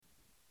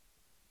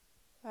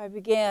I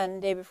began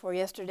day before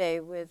yesterday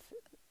with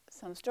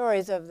some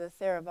stories of the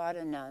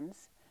Theravada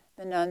nuns,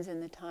 the nuns in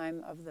the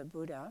time of the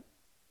Buddha.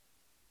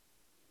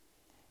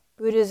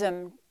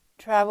 Buddhism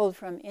traveled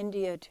from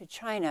India to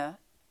China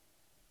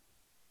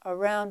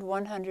around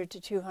 100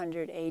 to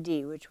 200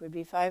 AD, which would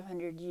be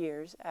 500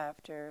 years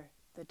after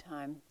the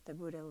time the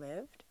Buddha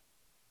lived.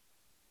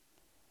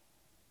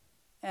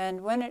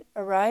 And when it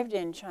arrived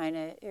in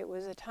China, it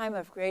was a time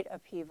of great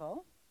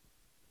upheaval.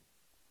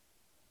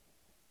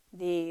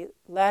 The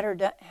latter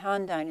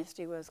Han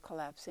Dynasty was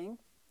collapsing,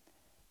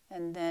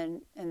 and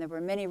there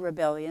were many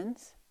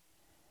rebellions.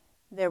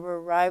 There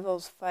were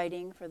rivals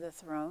fighting for the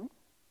throne.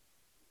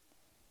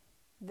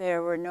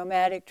 There were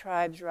nomadic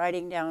tribes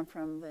riding down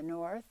from the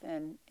north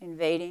and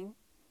invading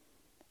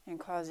and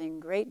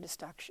causing great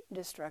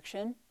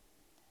destruction,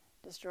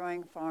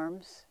 destroying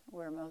farms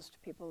where most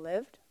people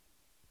lived.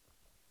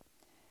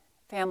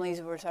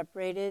 Families were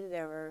separated.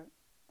 There were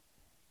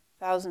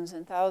thousands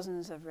and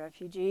thousands of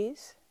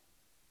refugees.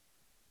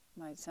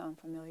 Might sound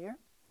familiar.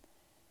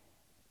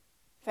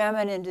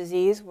 Famine and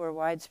disease were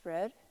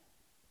widespread,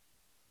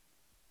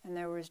 and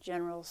there was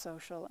general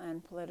social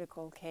and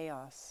political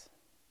chaos.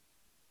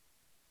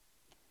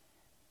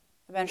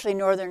 Eventually,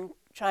 northern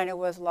China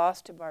was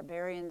lost to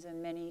barbarians,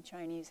 and many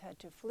Chinese had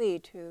to flee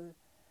to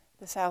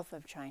the south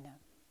of China.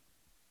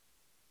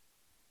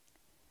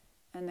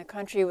 And the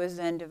country was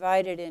then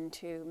divided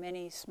into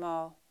many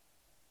small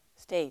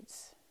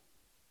states.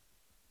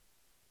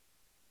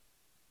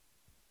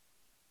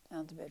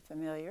 Sounds a bit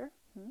familiar.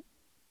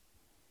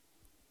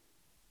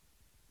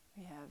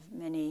 We have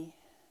many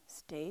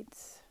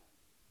states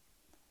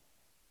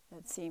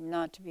that seem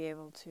not to be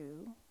able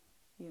to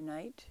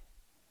unite,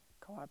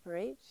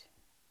 cooperate.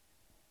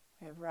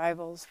 We have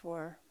rivals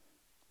for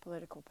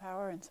political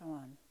power and so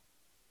on.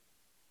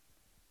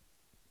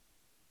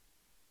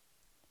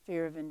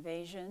 Fear of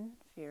invasion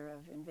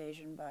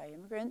by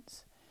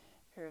immigrants,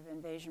 fear of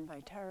invasion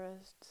by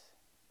terrorists.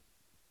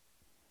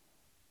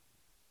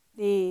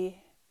 The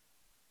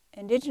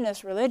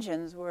indigenous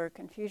religions were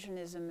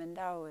Confucianism and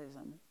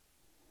Taoism.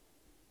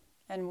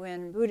 And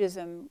when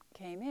Buddhism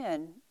came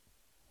in,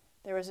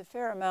 there was a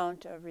fair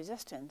amount of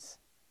resistance,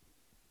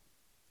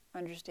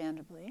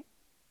 understandably,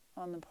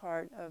 on the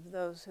part of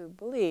those who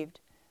believed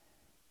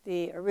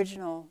the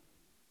original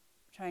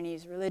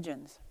Chinese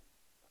religions.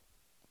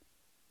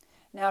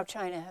 Now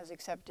China has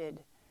accepted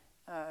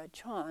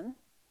Chan,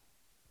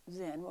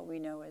 Zen, what we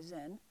know as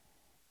Zen,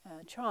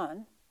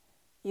 Chan.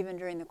 Even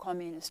during the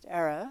communist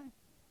era,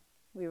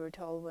 we were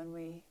told when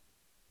we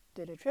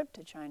did a trip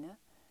to China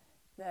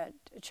that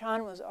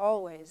Chan was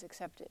always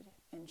accepted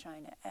in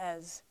China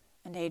as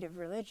a native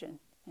religion.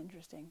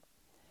 Interesting.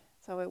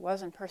 So it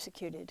wasn't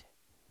persecuted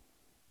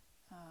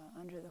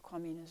under the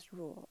communist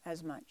rule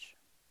as much.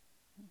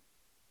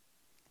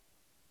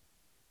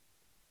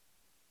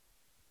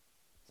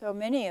 So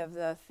many of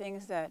the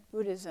things that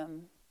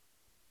Buddhism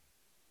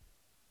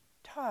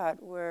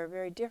taught were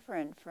very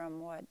different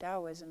from what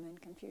Taoism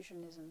and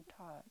Confucianism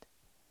taught.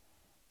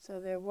 So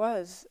there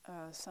was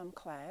some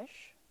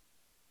clash.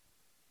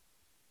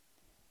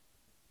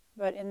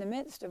 But in the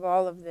midst of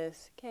all of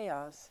this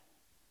chaos,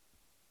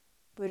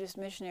 Buddhist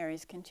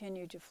missionaries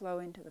continued to flow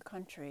into the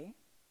country,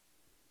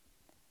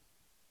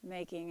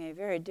 making a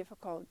very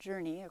difficult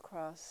journey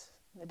across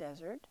the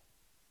desert.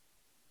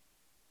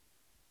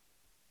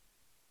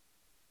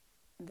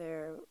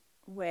 Their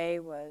way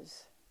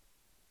was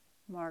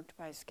marked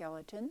by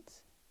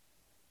skeletons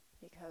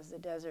because the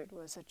desert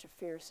was such a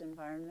fierce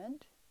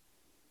environment,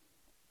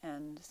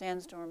 and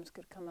sandstorms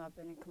could come up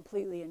and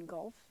completely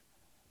engulf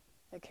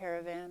the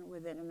caravan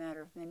within a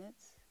matter of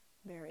minutes,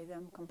 bury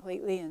them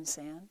completely in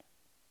sand.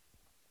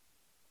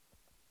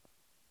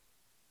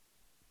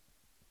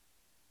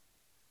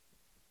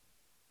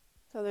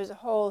 So there's a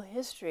whole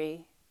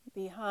history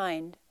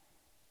behind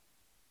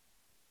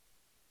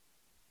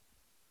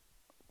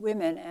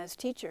women as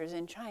teachers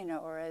in China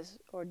or as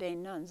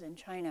ordained nuns in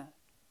China.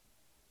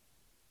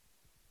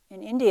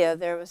 In India,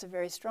 there was a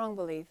very strong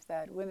belief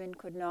that women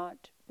could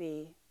not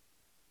be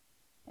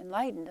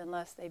enlightened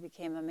unless they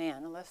became a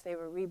man, unless they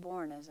were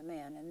reborn as a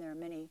man. And there are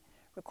many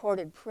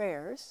recorded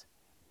prayers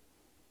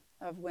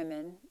of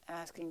women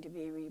asking to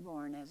be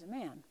reborn as a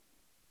man.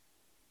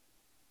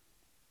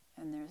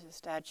 And there's a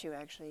statue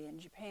actually in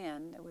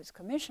Japan that was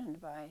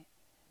commissioned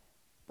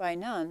by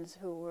nuns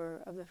who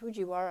were of the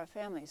Fujiwara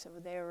family, so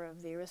they were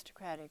of the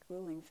aristocratic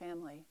ruling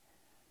family,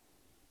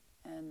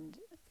 and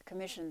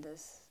commissioned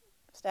this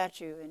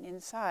statue. And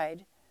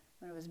inside,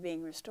 when it was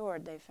being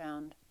restored, they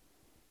found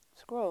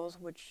scrolls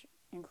which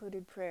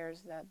included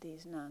prayers that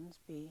these nuns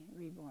be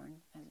reborn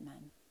as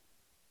men.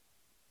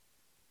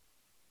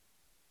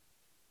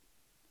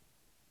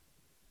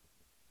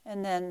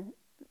 And then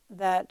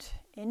that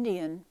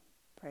Indian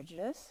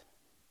prejudice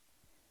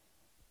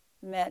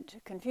met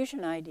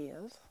Confucian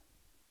ideas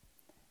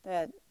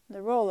that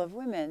the role of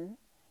women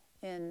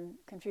in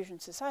Confucian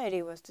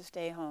society was to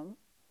stay home,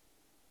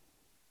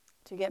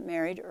 to get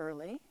married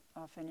early,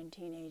 often in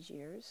teenage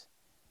years,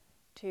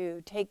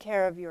 to take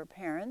care of your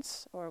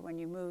parents, or when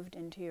you moved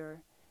into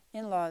your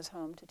in-laws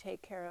home to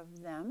take care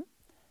of them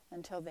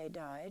until they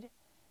died,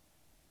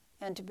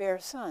 and to bear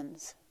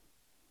sons,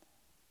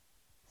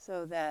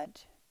 so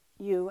that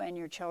you and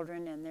your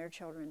children and their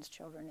children's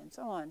children and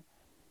so on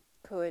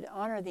could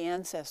honor the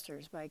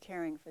ancestors by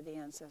caring for the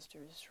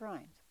ancestors'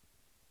 shrines.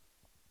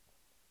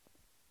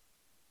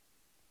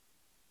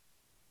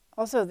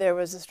 Also, there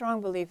was a strong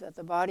belief that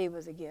the body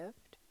was a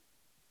gift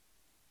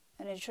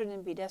and it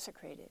shouldn't be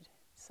desecrated.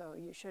 So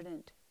you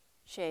shouldn't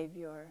shave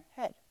your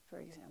head, for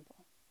example.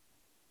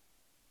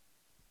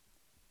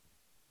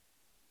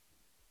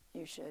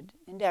 You should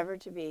endeavor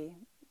to be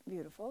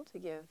beautiful, to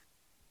give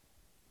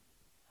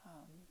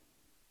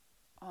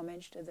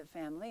homage to the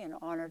family and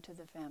honor to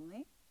the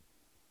family.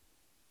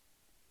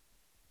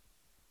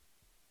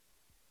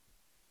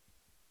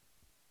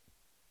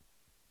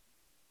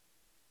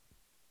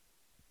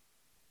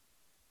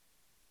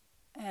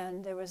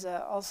 And there was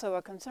also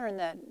a concern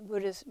that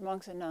Buddhist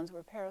monks and nuns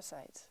were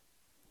parasites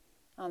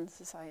on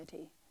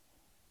society.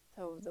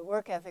 So the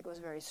work ethic was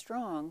very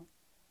strong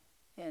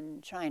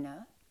in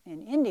China.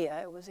 In India,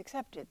 it was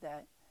accepted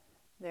that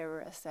there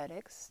were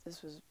ascetics.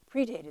 This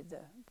predated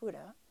the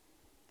Buddha.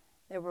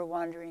 There were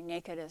wandering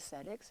naked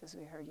ascetics, as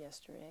we heard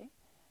yesterday.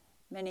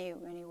 Many,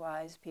 many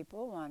wise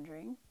people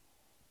wandering.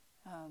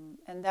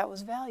 And that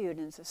was valued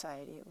in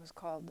society. It was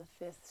called the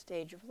fifth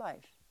stage of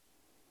life.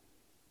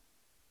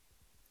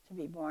 To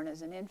be born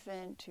as an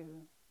infant, to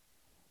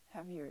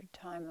have your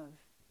time of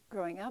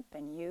growing up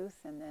and youth,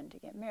 and then to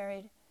get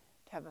married,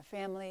 to have a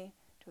family,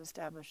 to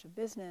establish a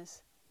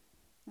business.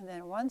 And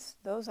then once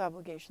those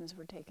obligations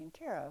were taken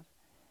care of,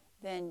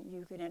 then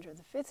you could enter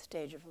the fifth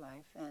stage of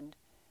life and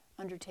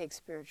undertake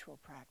spiritual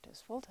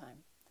practice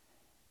full-time.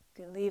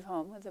 You could leave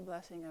home with the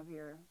blessing of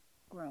your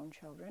grown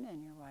children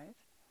and your wife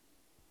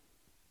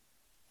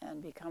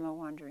and become a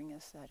wandering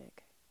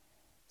ascetic,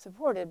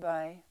 supported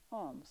by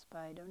alms,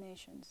 by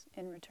donations,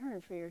 in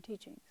return for your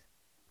teachings.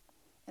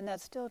 And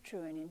that's still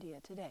true in India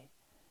today.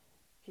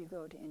 If you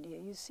go to India,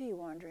 you see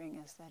wandering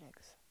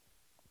ascetics.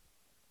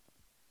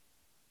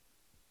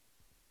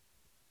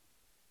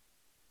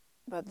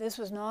 But this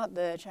was not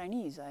the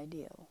Chinese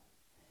ideal.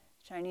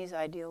 The Chinese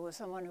ideal was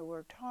someone who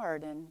worked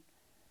hard and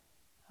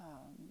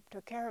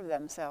took care of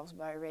themselves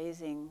by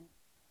raising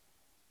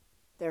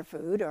their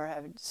food, or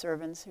had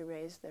servants who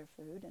raised their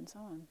food, and so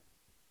on.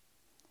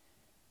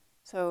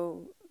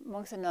 So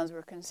monks and nuns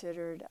were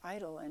considered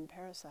idle and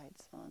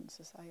parasites on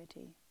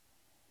society.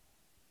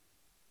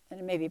 And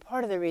it may be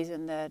part of the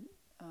reason that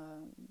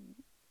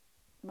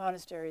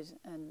monasteries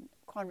and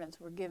convents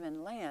were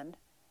given land,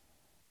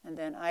 and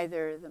then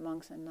either the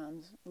monks and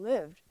nuns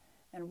lived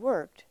and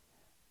worked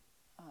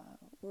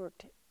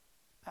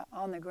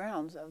on the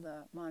grounds of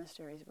the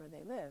monasteries where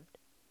they lived.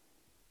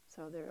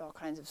 So there are all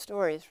kinds of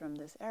stories from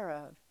this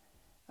era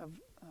of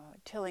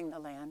tilling the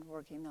land,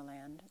 working the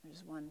land.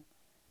 There's one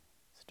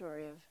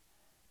story of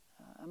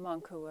a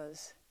monk who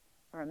was,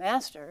 or a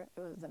master, it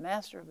was the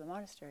master of the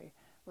monastery,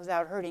 was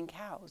out herding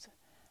cows.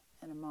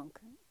 And a monk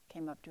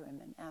came up to him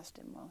and asked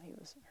him while he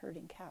was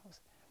herding cows.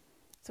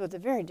 So it's a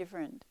very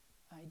different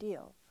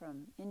ideal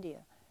from India.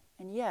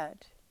 And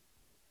yet,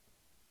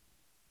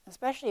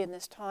 especially in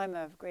this time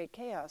of great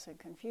chaos and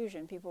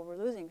confusion, people were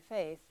losing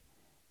faith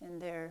in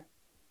their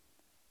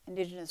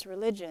indigenous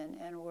religion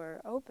and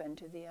were open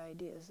to the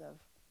ideas of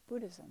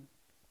Buddhism.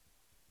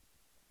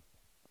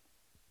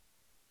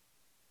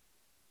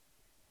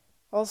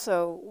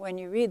 Also, when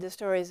you read the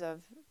stories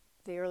of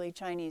the early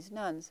Chinese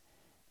nuns,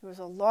 there was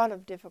a lot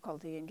of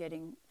difficulty in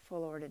getting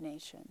full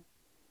ordination,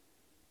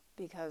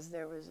 because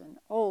there was an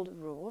old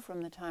rule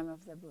from the time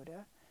of the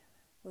Buddha,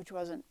 which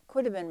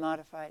could have been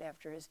modified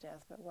after his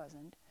death, but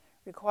wasn't,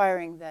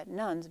 requiring that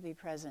nuns be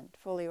present,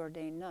 fully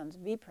ordained nuns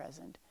be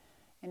present,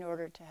 in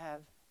order to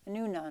have a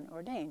new nun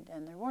ordained,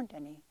 and there weren't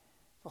any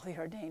fully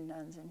ordained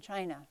nuns in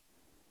China.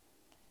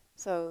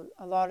 So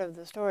a lot of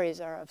the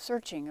stories are of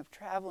searching, of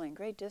traveling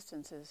great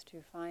distances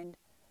to find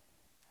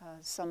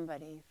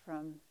somebody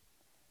from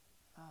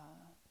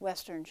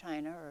Western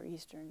China or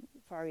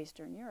Far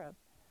Eastern Europe,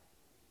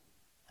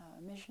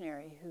 a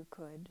missionary who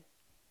could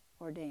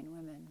ordain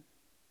women.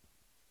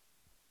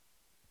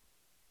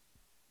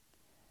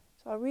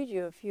 So I'll read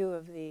you a few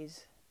of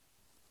these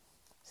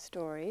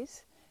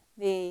stories.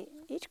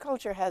 Each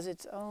culture has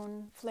its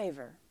own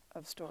flavor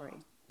of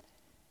story.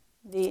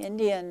 The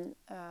Indian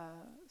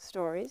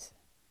stories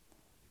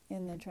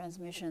in the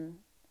transmission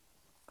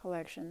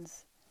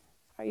collections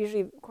are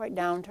usually quite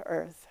down to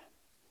earth.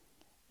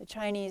 The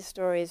Chinese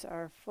stories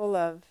are full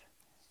of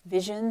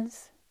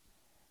visions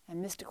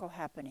and mystical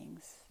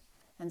happenings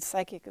and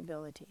psychic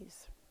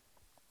abilities.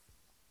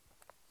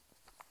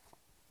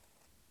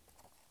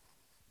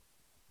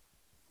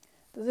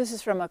 So this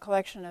is from a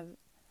collection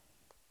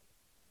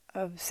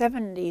of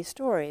 70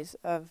 stories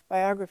of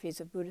biographies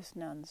of Buddhist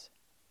nuns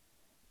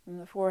from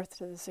the 4th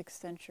to the 6th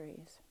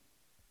centuries.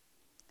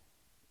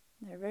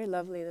 They're very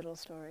lovely little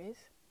stories.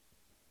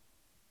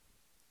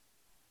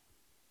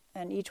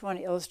 And each one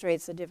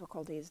illustrates the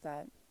difficulties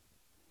that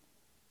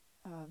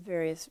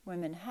various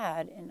women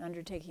had in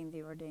undertaking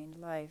the ordained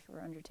life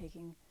or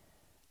undertaking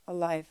a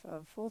life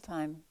of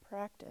full-time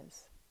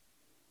practice.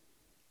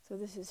 So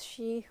this is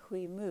Shi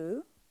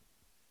Huimu.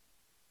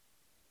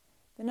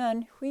 The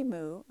nun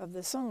Huimu of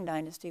the Song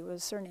dynasty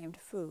was surnamed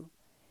Fu.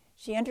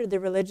 She entered the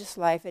religious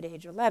life at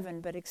age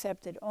 11, but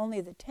accepted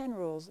only the 10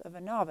 rules of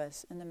a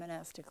novice in the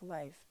monastic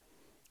life.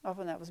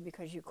 Often that was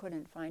because you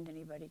couldn't find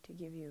anybody to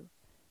give you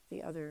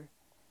the other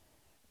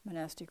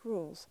monastic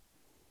rules.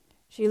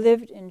 She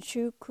lived in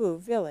Chu-Ku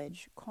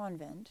village,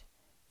 convent,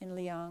 in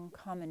Liang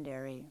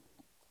Commandery.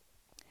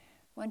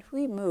 When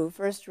Huimu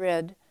first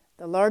read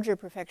The Larger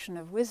Perfection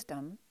of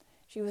Wisdom,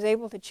 she was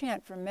able to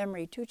chant from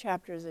memory 2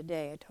 chapters a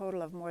day, a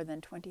total of more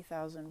than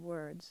 20,000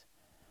 words.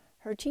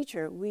 Her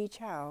teacher, Wei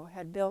Chao,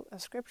 had built a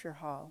scripture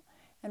hall,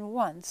 and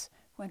once,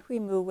 when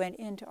Huimu went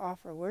in to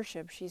offer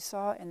worship, she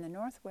saw in the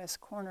northwest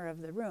corner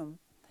of the room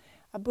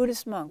a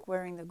Buddhist monk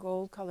wearing the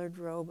gold-colored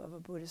robe of a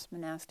Buddhist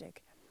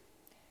monastic,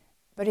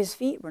 but his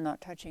feet were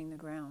not touching the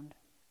ground.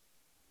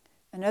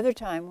 Another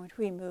time, when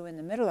Huimu in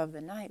the middle of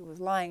the night was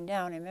lying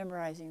down and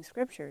memorizing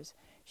scriptures,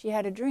 she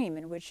had a dream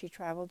in which she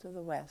traveled to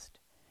the west,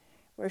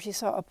 where she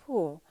saw a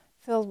pool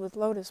filled with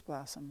lotus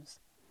blossoms,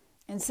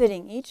 and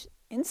sitting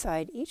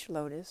inside each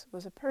lotus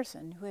was a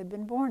person who had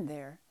been born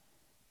there.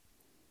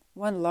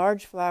 One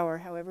large flower,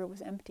 however,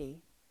 was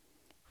empty.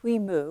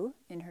 Huimu,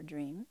 in her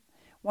dream,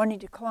 wanting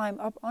to climb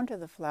up onto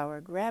the flower,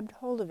 grabbed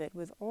hold of it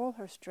with all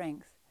her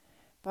strength,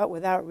 but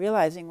without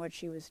realizing what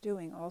she was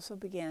doing, also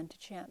began to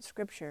chant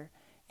scripture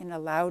in a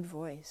loud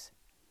voice.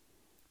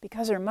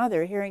 Because her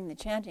mother, hearing the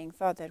chanting,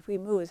 thought that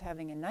Huimu was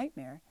having a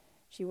nightmare,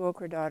 she woke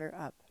her daughter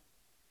up.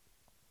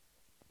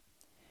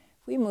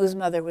 Huimu's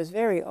mother was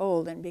very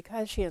old, and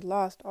because she had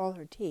lost all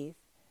her teeth,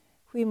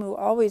 Huimu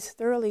always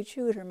thoroughly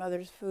chewed her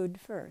mother's food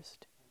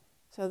first,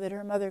 so that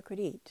her mother could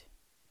eat.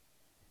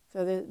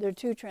 So there are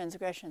 2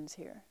 transgressions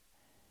here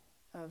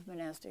of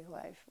monastic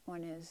life.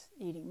 One is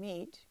eating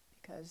meat,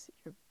 because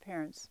your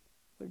parents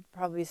would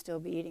probably still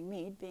be eating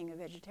meat. Being a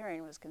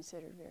vegetarian was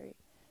considered very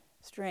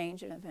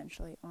strange and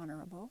eventually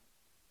honorable.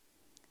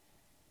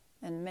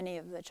 And many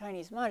of the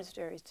Chinese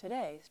monasteries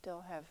today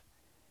still have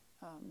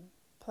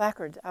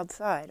placards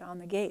outside on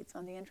the gates,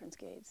 on the entrance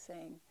gates,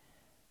 saying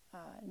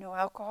no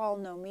alcohol,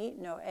 no meat,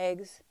 no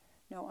eggs,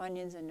 no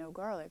onions, and no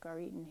garlic are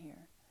eaten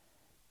here.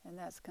 And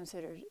that's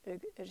considered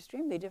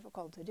extremely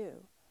difficult to do,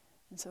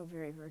 and so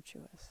very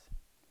virtuous.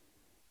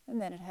 And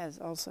then it has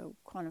also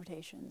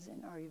connotations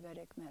in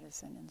Ayurvedic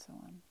medicine and so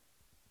on.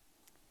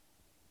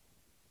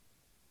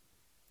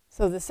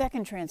 So the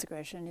second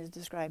transgression is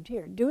described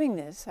here. Doing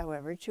this,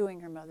 however,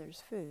 chewing her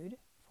mother's food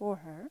for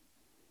her,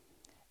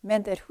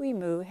 meant that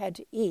Huimu had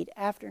to eat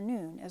after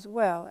noon as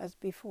well as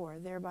before,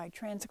 thereby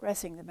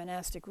transgressing the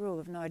monastic rule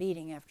of not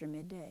eating after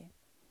midday.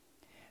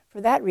 For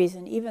that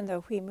reason, even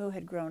though Huimu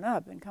had grown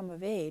up and come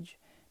of age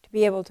to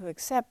be able to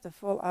accept the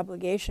full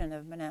obligation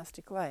of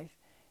monastic life,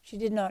 she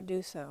did not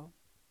do so.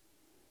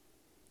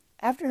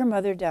 After her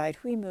mother died,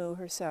 Huimu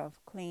herself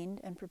cleaned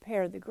and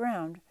prepared the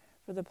ground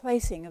for the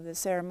placing of the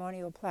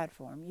ceremonial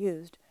platform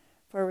used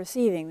for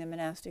receiving the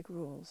monastic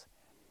rules,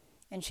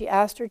 and she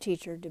asked her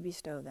teacher to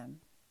bestow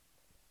them.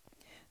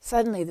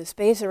 Suddenly, the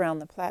space around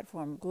the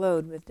platform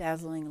glowed with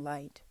dazzling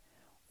light,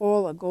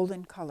 all a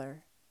golden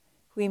color.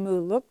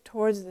 Huimu looked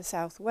towards the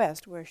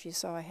southwest, where she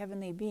saw a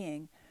heavenly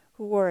being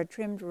who wore a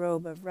trimmed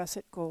robe of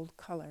russet gold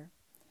color.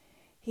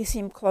 He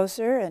seemed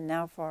closer and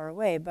now far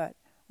away, but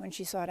when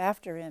she sought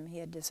after him, he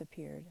had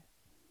disappeared.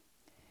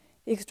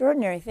 The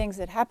extraordinary things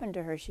that happened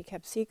to her she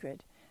kept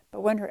secret,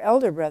 but when her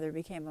elder brother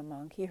became a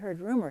monk, he heard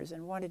rumors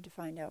and wanted to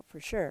find out for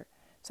sure.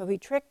 So he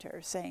tricked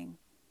her, saying,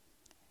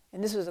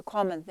 and this was a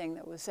common thing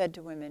that was said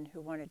to women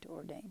who wanted to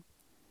ordain,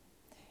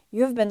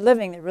 "You have been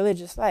living the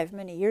religious life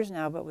many years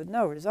now, but with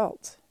no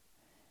results.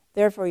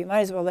 Therefore, you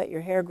might as well let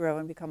your hair grow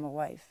and become a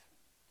wife."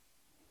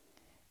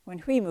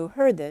 When Huimu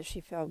heard this,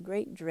 she felt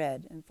great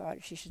dread and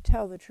thought she should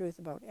tell the truth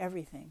about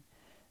everything.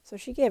 So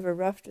she gave a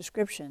rough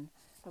description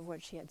of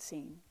what she had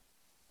seen.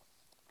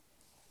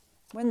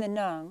 When the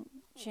nun,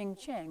 Qing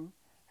Cheng,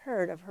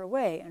 heard of her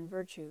way and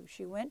virtue,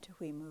 she went to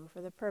Huimu for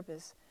the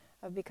purpose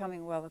of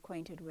becoming well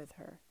acquainted with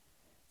her,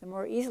 the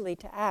more easily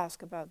to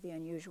ask about the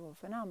unusual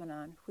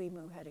phenomenon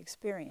Huimu had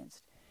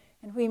experienced,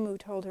 and Huimu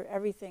told her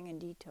everything in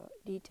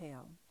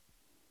detail.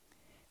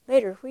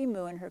 Later,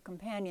 Huimu and her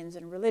companions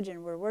in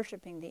religion were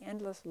worshipping the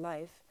endless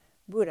life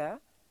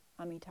Buddha,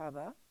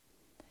 Amitabha.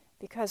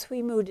 Because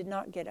Huimu did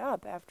not get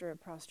up after a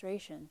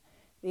prostration,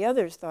 the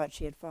others thought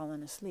she had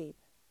fallen asleep.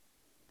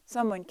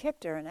 Someone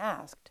kicked her and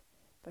asked,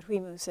 but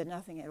Huimu said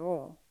nothing at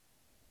all.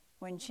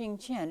 When Qing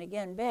Qian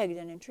again begged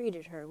and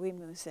entreated her,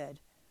 Huimu said,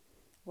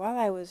 "While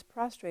I was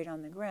prostrate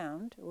on the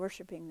ground,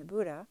 worshipping the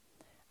Buddha,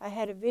 I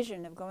had a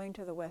vision of going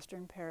to the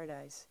Western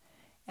paradise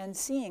and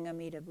seeing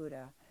Amida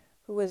Buddha,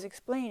 who was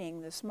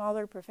explaining the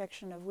smaller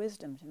perfection of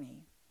wisdom to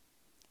me."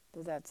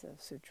 So that's a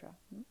sutra.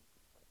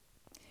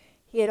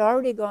 He had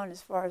already gone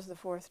as far as the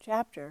 4th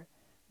chapter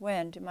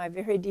when, to my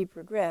very deep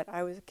regret,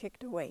 I was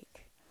kicked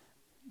awake.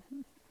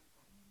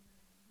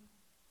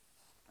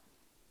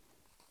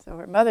 So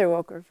her mother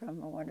woke her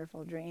from a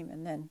wonderful dream,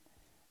 and then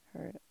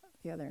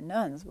the other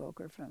nuns woke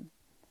her from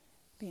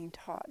being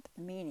taught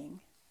the meaning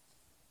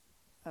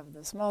of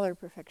the smaller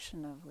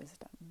perfection of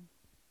wisdom.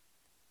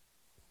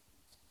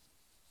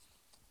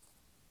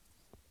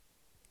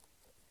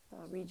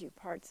 I'll read you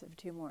parts of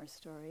two more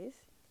stories.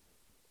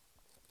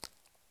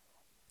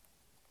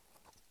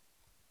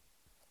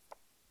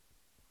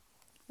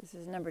 This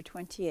is number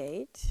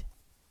 28.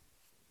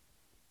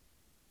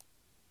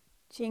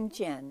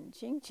 Jingjian.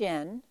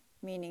 Jingjian,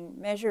 meaning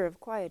measure of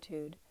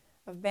quietude,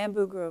 of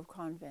Bamboo Grove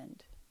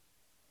Convent,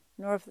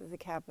 north of the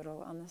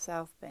capital on the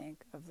south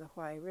bank of the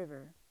Huai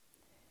River.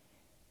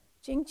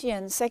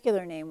 Jingjian's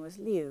secular name was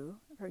Liu.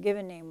 Her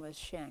given name was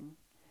Sheng.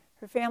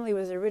 Her family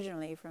was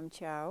originally from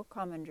Qiao,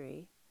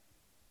 Commandery.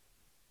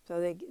 So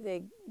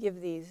they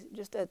give these,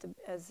 just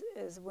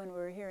as when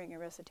we're hearing a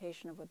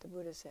recitation of what the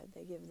Buddha said,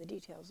 they give the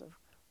details of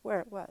where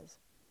it was.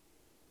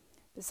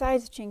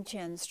 Besides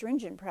Jingjian's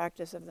stringent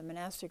practice of the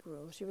monastic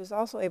rules, she was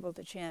also able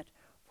to chant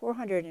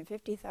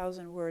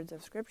 450,000 words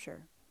of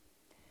scripture.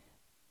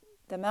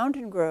 The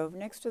mountain grove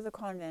next to the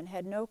convent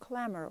had no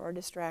clamor or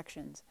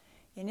distractions,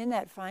 and in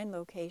that fine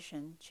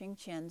location,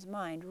 Jingjian's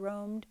mind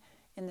roamed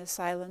in the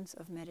silence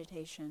of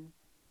meditation,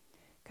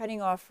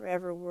 cutting off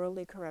forever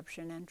worldly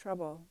corruption and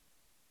trouble.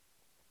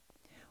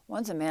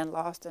 Once a man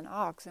lost an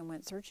ox and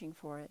went searching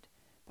for it.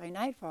 By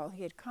nightfall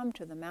he had come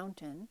to the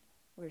mountain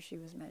where she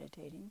was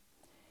meditating,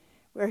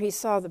 where he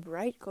saw the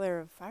bright glare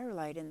of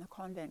firelight in the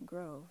convent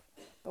grove,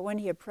 but when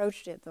he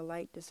approached it, the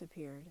light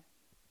disappeared.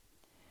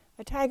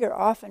 A tiger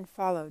often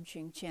followed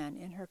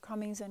Jingjian in her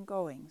comings and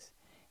goings,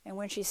 and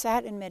when she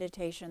sat in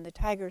meditation, the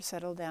tiger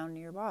settled down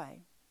nearby.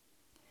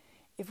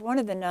 If one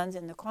of the nuns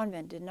in the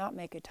convent did not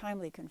make a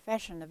timely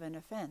confession of an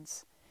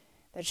offense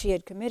that she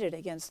had committed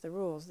against the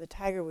rules, the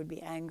tiger would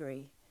be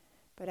angry,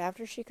 but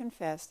after she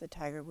confessed, the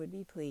tiger would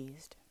be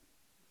pleased.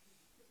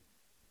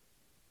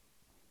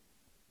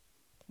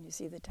 Can you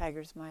see the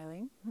tiger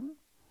smiling?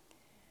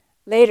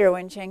 Later,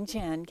 when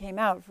Jingjian came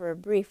out for a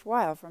brief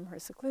while from her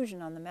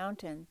seclusion on the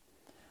mountain,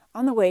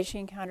 on the way she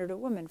encountered a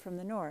woman from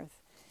the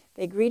north.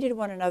 They greeted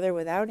one another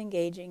without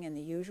engaging in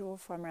the usual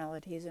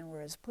formalities and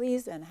were as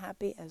pleased and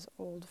happy as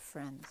old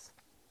friends.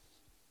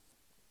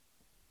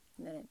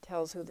 And then it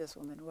tells who this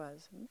woman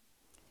was.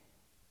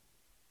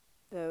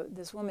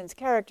 This woman's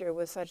character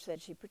was such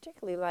that she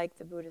particularly liked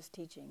the Buddhist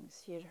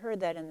teachings. She had heard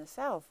that in the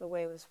south the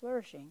way was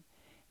flourishing,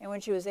 and when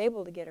she was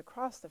able to get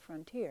across the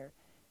frontier,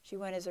 she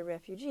went as a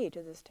refugee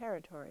to this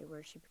territory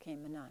where she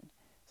became a nun.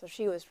 So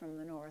she was from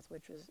the north,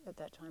 which was at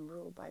that time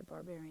ruled by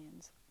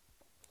barbarians.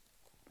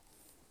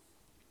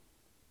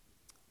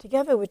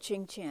 Together with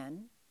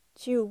Jingjian,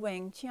 Qiu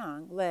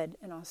Wengqiang led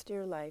an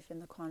austere life in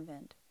the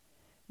convent.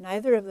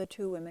 Neither of the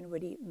two women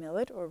would eat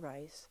millet or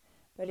rice,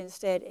 but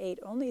instead ate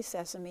only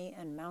sesame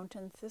and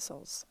mountain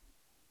thistles.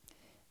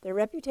 Their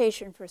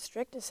reputation for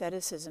strict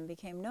asceticism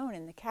became known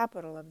in the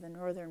capital of the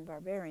northern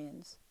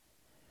barbarians,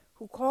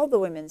 who called the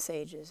women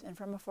sages and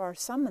from afar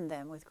summoned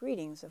them with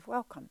greetings of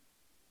welcome.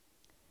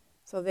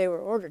 So they were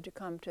ordered to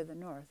come to the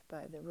north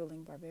by the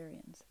ruling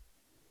barbarians.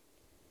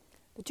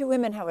 The two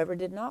women, however,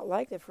 did not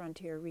like the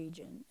frontier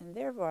region, and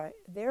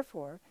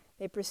therefore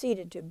they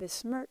proceeded to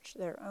besmirch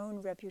their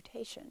own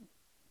reputation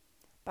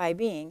by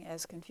being,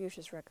 as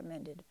Confucius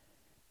recommended,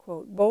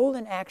 quote, bold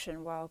in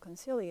action while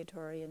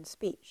conciliatory in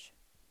speech,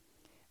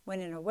 when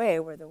in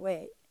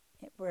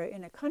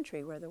a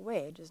country where the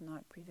way does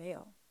not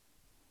prevail.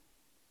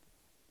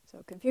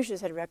 So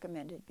Confucius had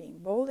recommended being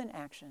bold in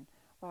action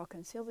while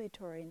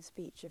conciliatory in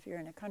speech if you're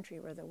in a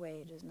country where the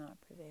way does not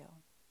prevail.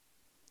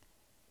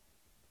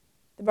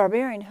 The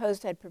barbarian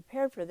host had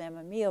prepared for them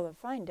a meal of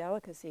fine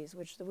delicacies,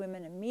 which the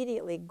women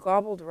immediately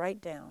gobbled right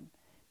down,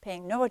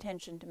 paying no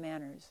attention to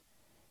manners.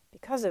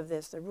 Because of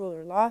this, the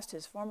ruler lost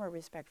his former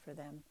respect for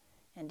them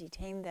and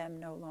detained them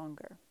no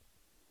longer.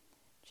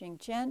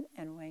 Jingjian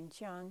and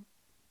Wengqiang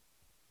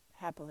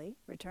happily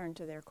returned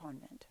to their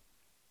convent.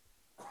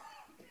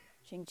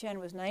 Jingjian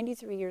was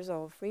 93 years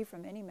old, free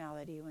from any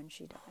malady when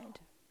she died.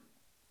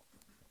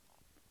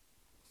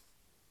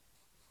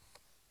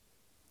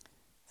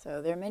 So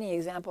there are many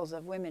examples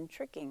of women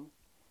tricking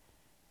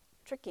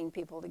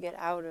people to get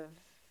out of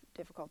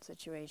difficult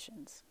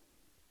situations,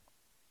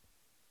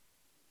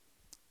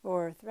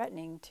 or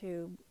threatening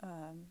to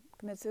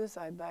commit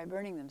suicide by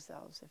burning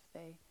themselves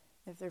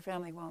if their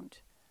family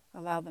won't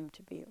allow them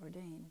to be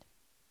ordained.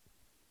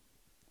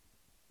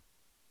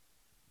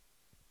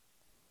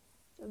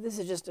 So this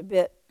is just a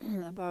bit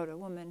about a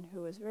woman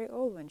who was very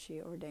old when she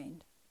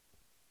ordained.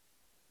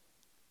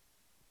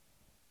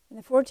 In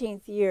the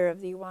 14th year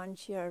of the Yuan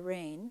Xia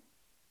reign,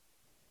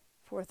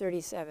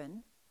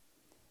 437,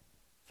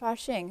 Fa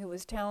Sheng, who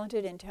was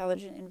talented,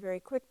 intelligent, and very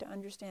quick to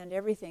understand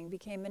everything,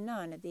 became a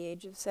nun at the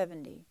age of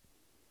 70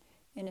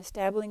 in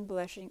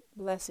establishing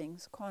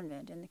Blessings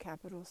Convent in the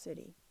capital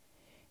city.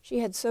 She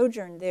had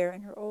sojourned there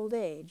in her old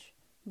age,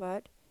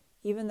 but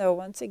even though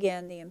once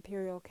again the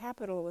imperial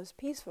capital was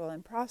peaceful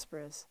and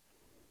prosperous,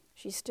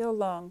 she still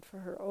longed for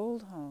her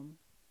old home.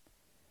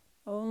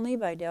 Only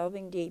by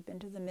delving deep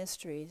into the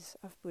mysteries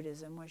of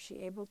Buddhism was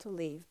she able to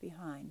leave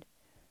behind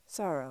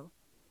sorrow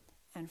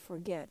and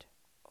forget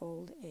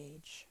old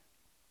age.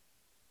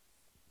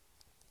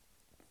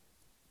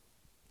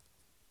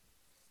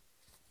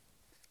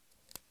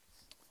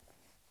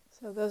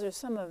 So those are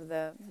some of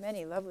the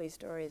many lovely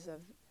stories of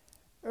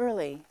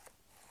early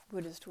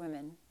Buddhist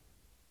women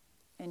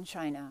in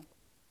China.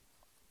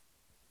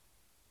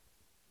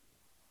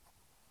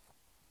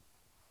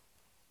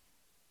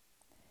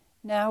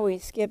 Now we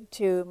skip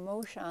to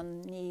Mo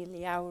Shan Ni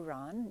Liao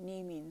Ran.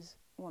 Ni means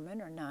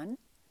woman or nun,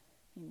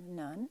 means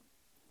nun.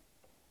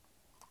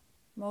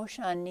 Mo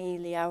Shan Ni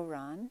Liao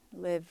Ran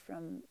lived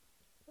from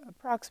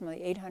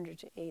approximately 800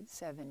 to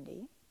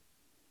 870.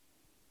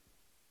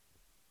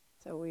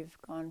 So we've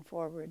gone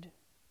forward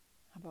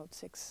about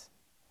 6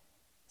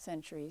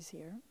 centuries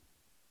here.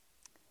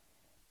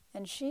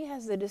 And she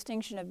has the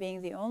distinction of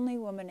being the only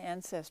woman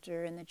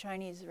ancestor in the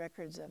Chinese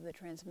records of the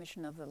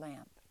transmission of the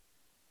lamp.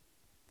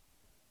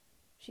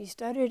 She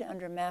studied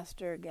under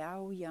Master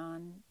Gao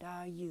Yan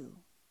Da Yu.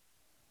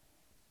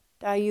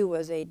 Da Yu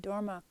was a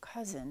Dorma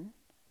cousin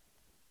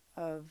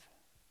of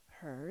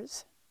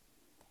hers,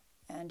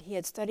 and he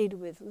had studied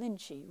with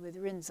Linchi, with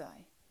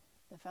Rinzai,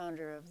 the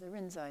founder of the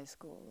Rinzai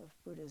school of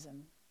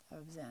Buddhism,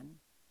 of Zen.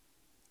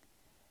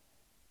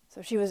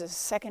 So she was a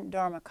second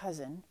Dharma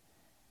cousin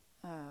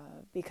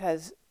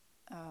because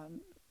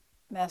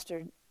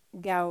Master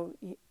Gao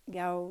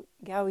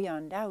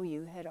Yan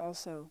Daoyu had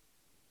also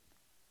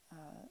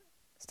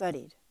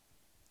studied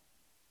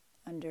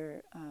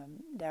under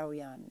Dao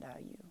Yan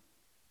Daoyu.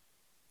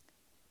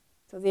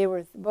 So they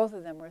were both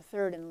of them were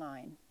third in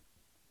line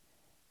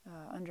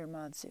under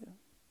Madzu.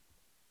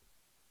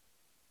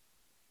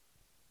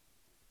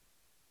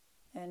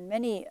 And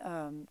many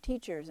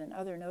teachers and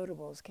other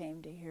notables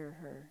came to hear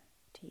her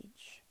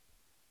teach.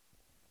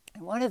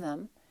 And one of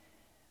them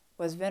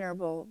was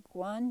Venerable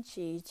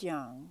Guanqi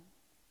Jiang.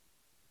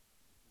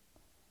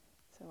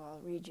 So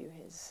I'll read you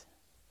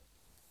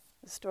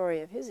the story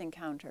of his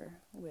encounter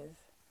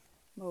with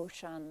Mo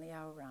Shan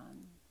Liao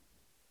Ran.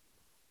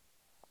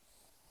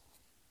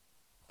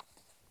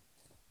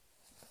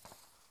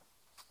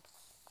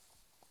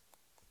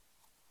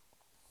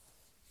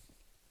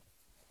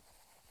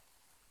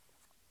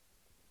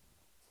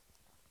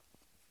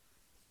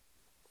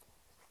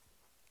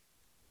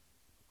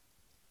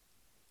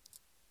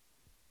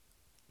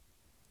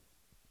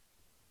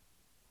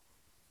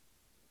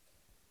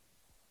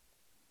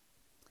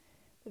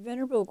 The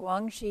Venerable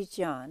Guangxi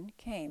Jian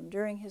came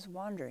during his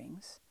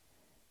wanderings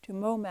to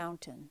Mo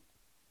Mountain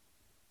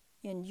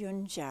in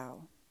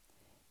Yunzhou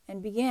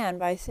and began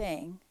by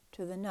saying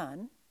to the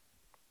nun,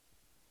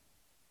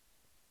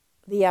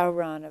 Liao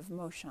Ran of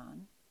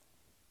Moshan,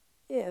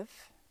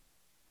 if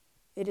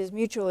it is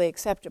mutually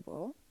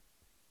acceptable,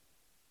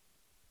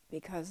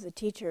 because the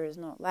teacher is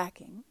not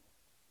lacking,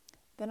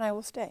 then I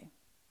will stay.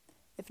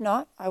 If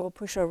not, I will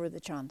push over the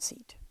Chan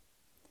seat.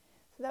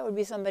 So that would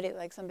be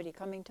somebody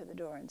coming to the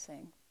door and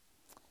saying,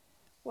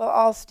 well,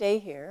 I'll stay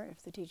here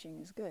if the teaching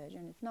is good,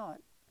 and if not,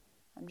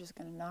 I'm just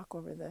going to knock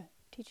over the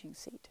teaching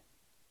seat.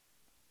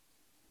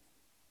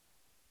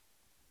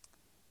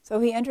 So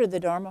he entered the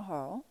Dharma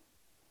hall,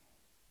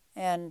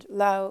 and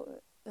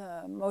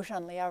Mo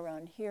Shan Liao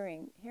Ran,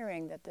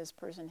 hearing that this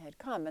person had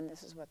come, and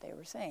this is what they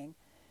were saying,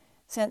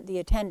 sent the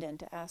attendant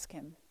to ask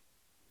him,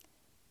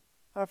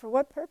 for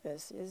what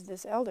purpose is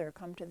this elder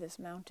come to this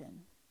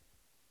mountain?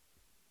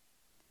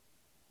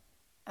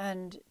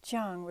 And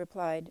Jiang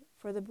replied,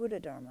 for the Buddha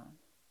Dharma.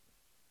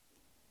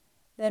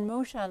 Then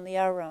Mo Shan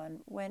Liao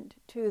Ran went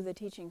to the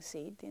teaching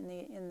seat in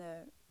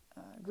the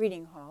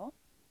greeting hall,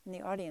 in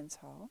the audience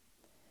hall,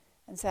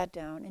 and sat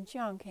down, and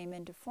Jiang came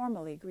in to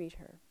formally greet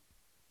her.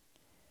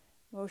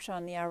 Mo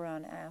Shan Liao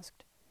Ran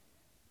asked,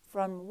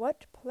 from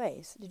what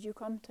place did you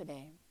come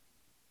today?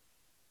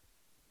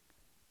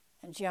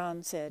 And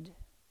Jiang said,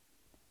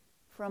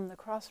 from the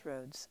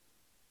crossroads.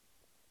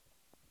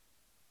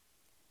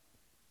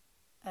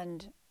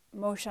 And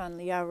Mo Shan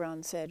Liao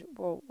Ran said,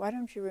 well, why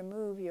don't you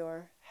remove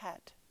your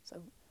hat?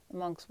 So the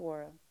monks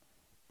wore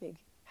a big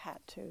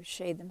hat to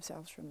shade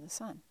themselves from the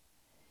sun,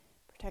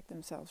 protect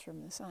themselves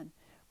from the sun.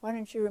 Why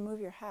don't you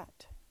remove your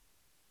hat?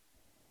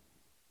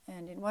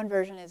 And in one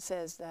version it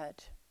says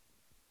that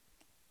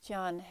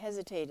Jian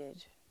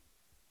hesitated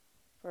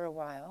for a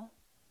while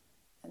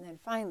and then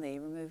finally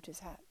removed his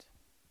hat.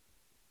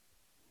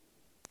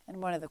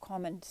 And one of the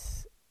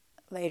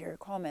later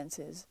comments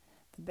is,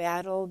 the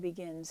battle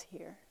begins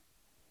here.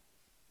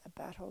 The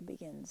battle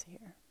begins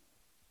here.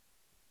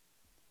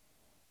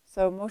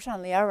 So Mo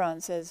Shan Liao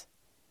Ran says,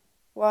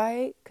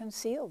 why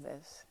conceal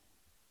this?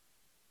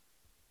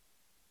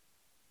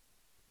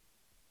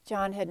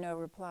 John had no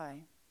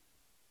reply.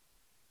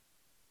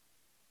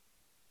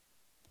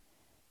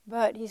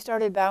 But he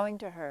started bowing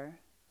to her,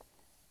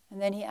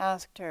 and then he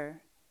asked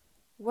her,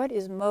 what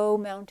is Mo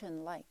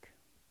Mountain like?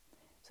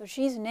 So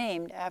she's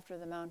named after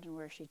the mountain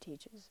where she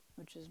teaches,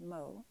 which is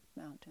Mo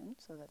Mountain,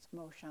 so that's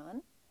Mo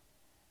Shan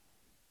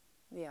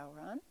Liao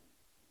Ran.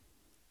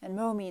 And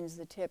Mo means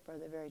the tip or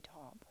the very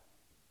top.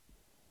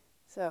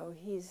 So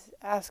he's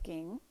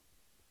asking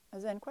a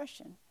Zen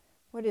question,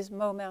 what is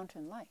Mo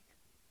Mountain like?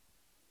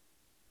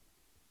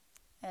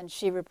 And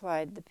she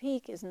replied, the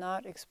peak is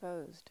not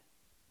exposed.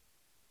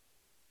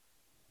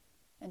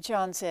 And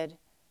Chan said,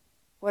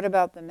 what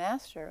about the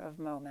master of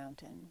Mo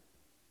Mountain?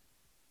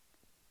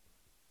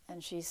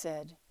 And she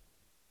said,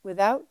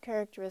 without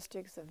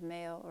characteristics of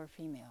male or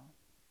female.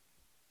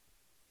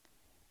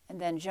 And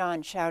then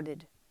John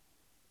shouted,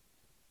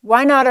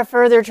 why not a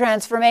further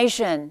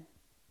transformation?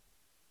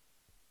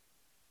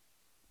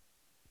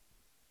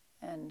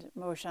 And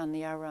Moshan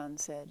the Aran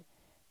said,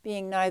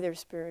 being neither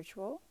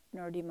spiritual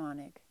nor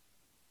demonic,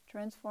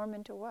 transform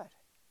into what?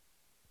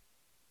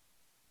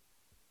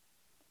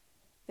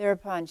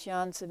 Thereupon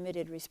Xian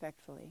submitted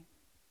respectfully.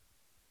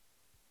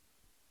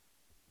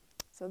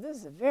 So this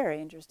is a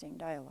very interesting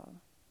dialogue.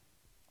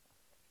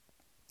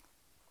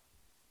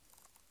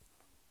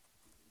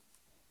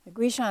 The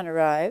Guishan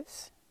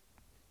arrives.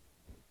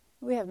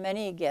 We have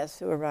many guests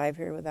who arrive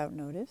here without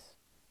notice,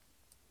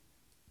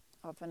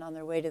 often on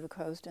their way to the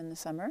coast in the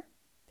summer.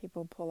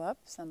 People pull up,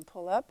 some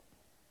pull up,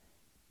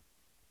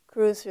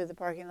 cruise through the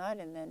parking lot,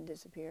 and then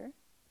disappear,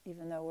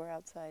 even though we're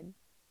outside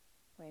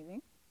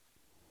waving.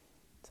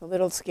 It's a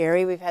little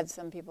scary. We've had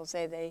some people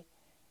say they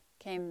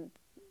came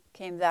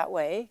that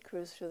way,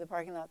 cruised through the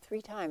parking lot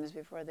 3 times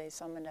before they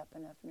summoned up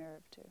enough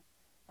nerve to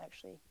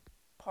actually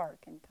park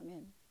and come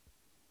in.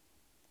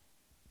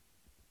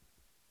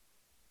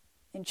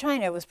 In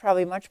China, it was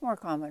probably much more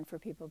common for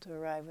people to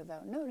arrive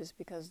without notice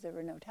because there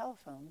were no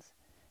telephones.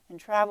 And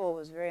travel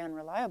was very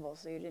unreliable,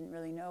 so you didn't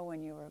really know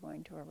when you were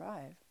going to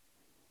arrive.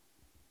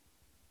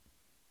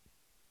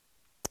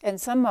 And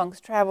some monks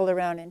traveled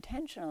around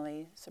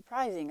intentionally,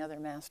 surprising other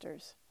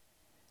masters,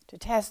 to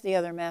test the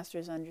other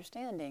master's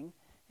understanding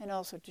and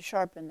also to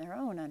sharpen their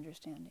own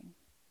understanding.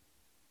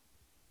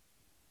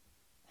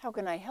 How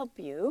can I help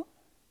you?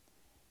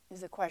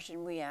 Is the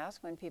question we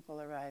ask when people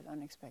arrive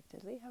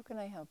unexpectedly. How can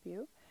I help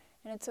you?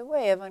 And it's a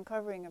way of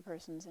uncovering a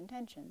person's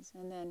intentions,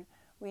 and then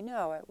we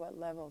know at what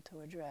level to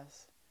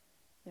address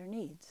their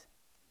needs.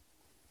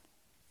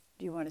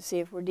 Do you want to see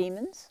if we're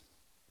demons?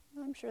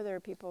 I'm sure there are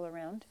people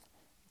around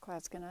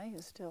Clatskanie who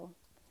still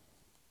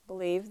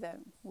believe that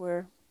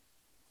we're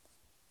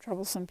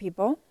troublesome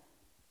people,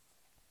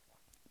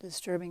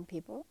 disturbing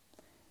people.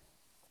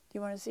 Do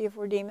you want to see if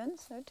we're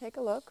demons? So take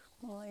a look.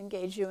 We'll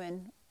engage you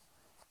in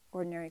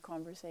ordinary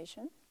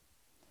conversation.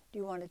 Do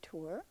you want a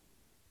tour?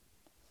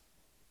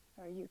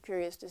 Are you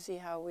curious to see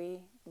how we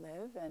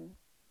live and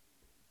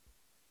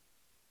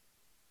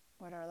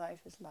what our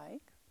life is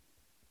like?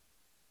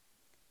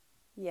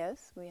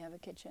 Yes, we have a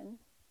kitchen.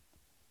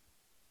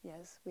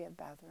 Yes, we have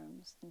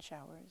bathrooms and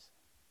showers,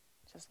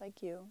 just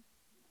like you.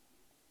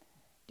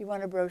 Do you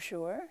want a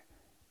brochure?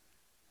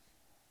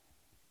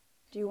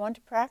 Do you want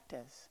to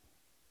practice?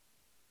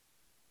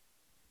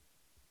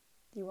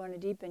 Do you want to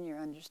deepen your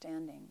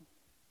understanding?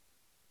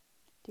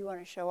 Do you want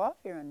to show off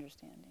your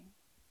understanding?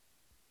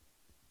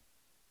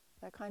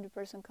 That kind of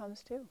person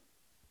comes too.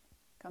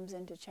 Comes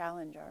in to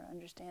challenge our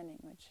understanding,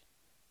 which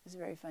is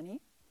very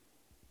funny.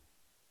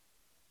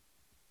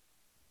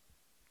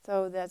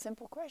 So that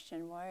simple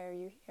question, why are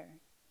you here?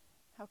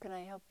 How can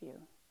I help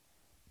you?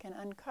 Can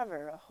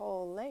uncover a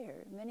whole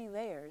layer, many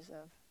layers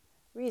of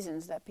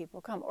reasons that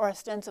people come, or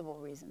ostensible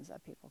reasons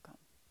that people come.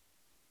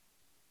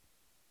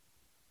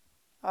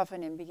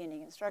 Often in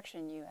beginning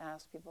instruction, you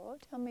ask people,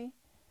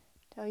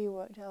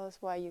 tell us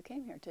why you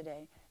came here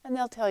today. And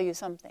they'll tell you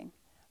something,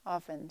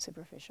 often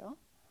superficial,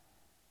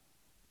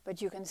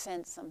 but you can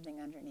sense something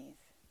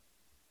underneath.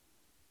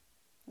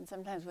 And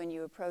sometimes when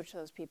you approach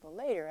those people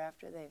later,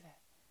 after they've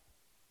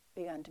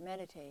begun to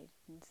meditate,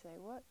 and say,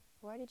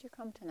 why did you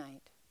come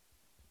tonight?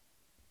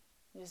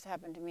 It just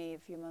happened to me a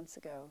few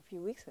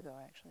weeks ago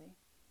actually.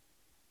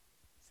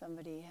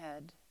 Somebody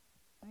had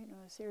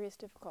a serious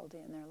difficulty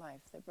in their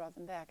life that brought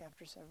them back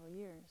after several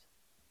years.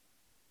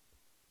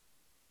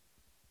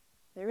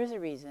 There is a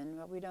reason,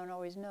 but we don't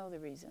always know the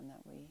reason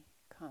that we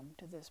come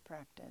to this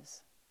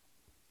practice.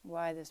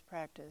 Why this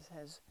practice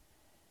has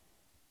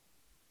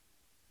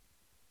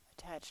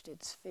attached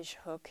its fish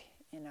hook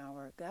in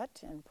our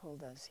gut and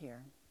pulled us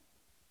here.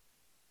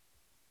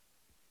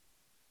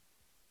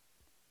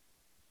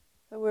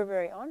 So we're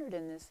very honored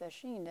in this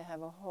session to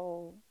have a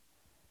whole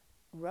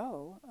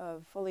row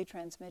of fully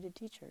transmitted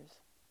teachers.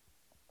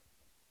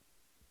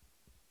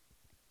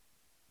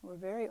 We're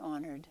very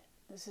honored.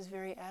 This is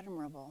very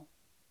admirable.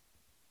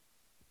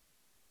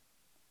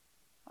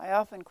 I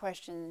often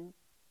question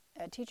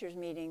at teachers'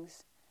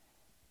 meetings,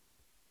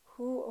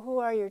 who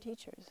are your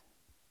teachers?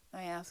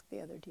 I ask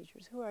the other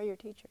teachers, who are your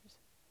teachers?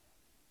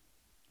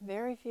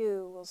 Very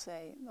few will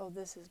say, oh,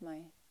 this is my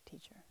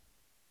teacher.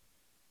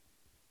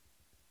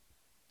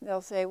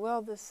 They'll say,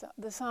 well,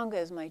 the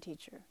Sangha is my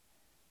teacher.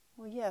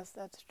 Well, yes,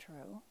 that's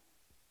true.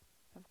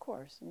 Of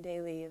course, in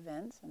daily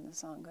events in the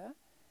Sangha,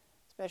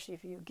 especially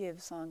if you give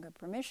Sangha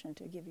permission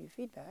to give you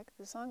feedback,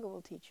 the Sangha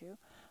will teach you,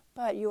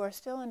 but you are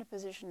still in a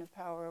position of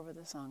power over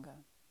the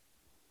Sangha,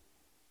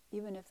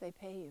 even if they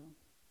pay you,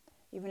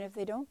 even if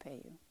they don't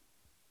pay you.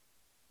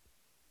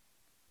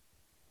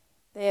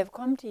 They have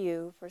come to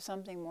you for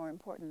something more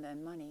important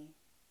than money.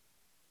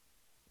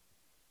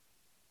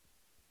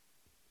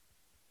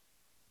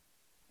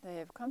 They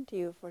have come to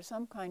you for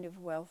some kind of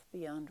wealth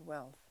beyond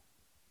wealth.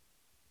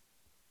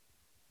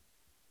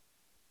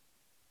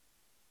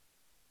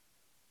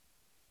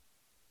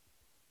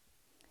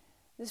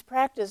 This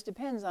practice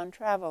depends on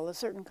travel, a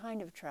certain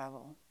kind of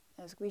travel,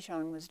 as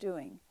Guishang was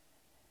doing.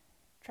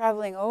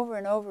 Traveling over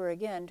and over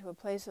again to a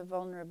place of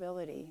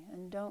vulnerability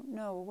and don't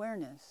know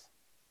awareness.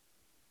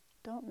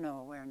 Don't know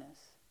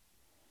awareness.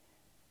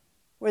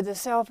 Where the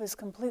self is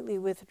completely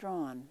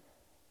withdrawn.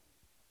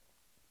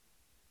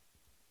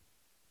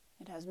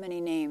 It has many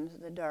names.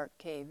 The dark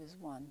cave is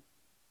one.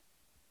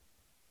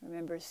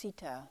 Remember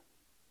Sita,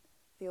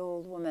 the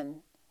old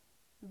woman,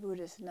 the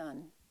Buddhist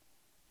nun,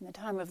 in the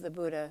time of the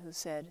Buddha, who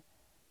said,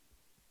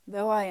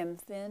 "Though I am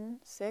thin,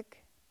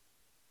 sick,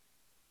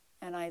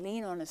 and I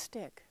lean on a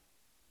stick,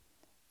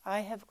 I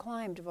have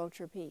climbed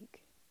Vulture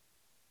Peak."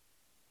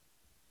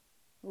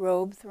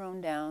 Robe thrown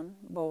down,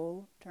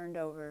 bowl turned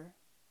over,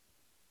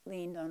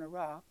 leaned on a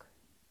rock.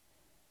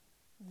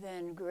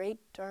 Then great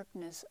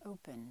darkness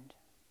opened.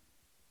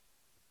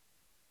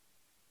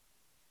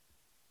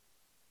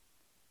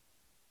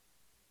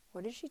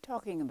 What is she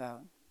talking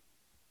about?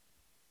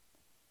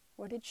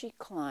 What did she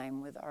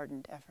climb with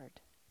ardent effort?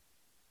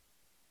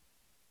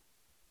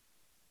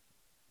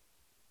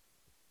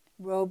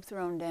 Robe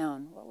thrown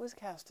down, what was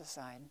cast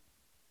aside?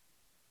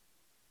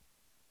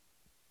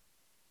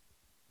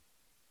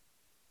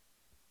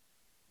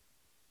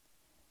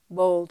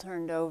 Bowl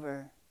turned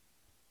over.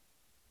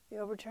 The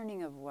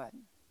overturning of what?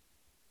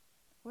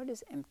 What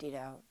is emptied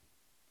out?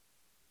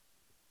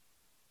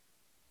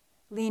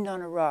 Leaned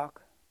on a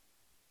rock.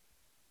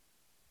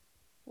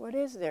 What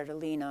is there to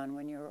lean on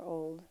when you're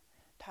old,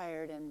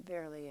 tired, and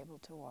barely able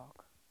to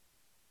walk?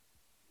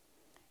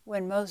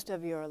 When most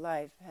of your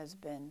life has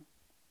been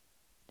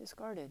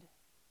discarded?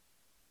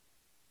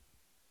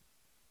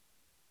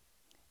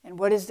 And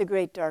what is the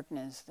great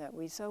darkness that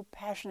we so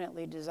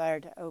passionately desire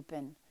to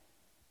open?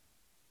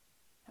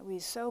 That we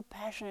so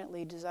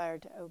passionately desire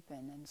to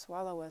open and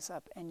swallow us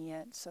up, and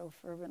yet so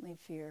fervently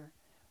fear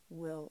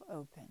will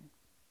open.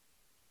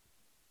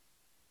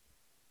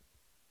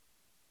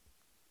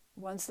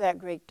 Once that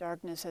great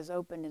darkness has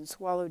opened and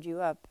swallowed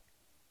you up,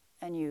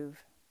 and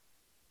you've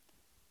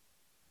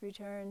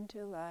returned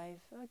to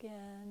life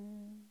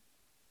again,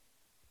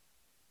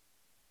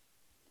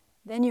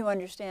 then you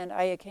understand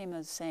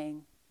Ayakema's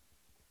saying,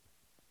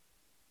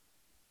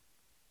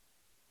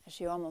 as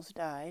she almost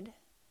died,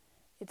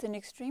 it's an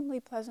extremely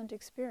pleasant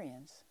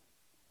experience.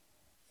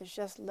 It's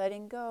just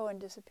letting go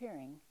and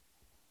disappearing,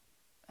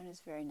 and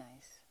it's very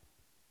nice.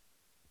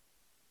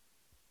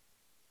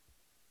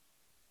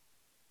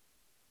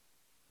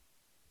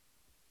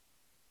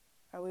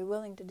 Are we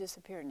willing to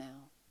disappear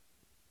now?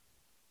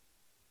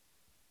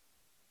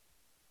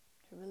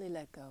 To really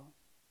let go?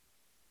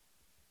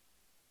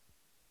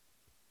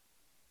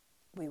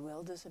 We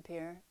will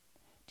disappear.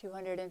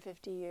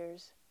 250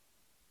 years,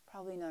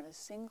 probably not a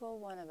single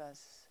one of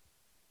us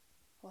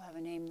will have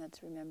a name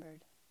that's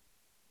remembered.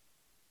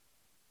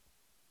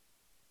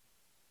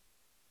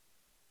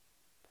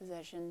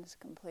 Possessions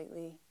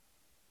completely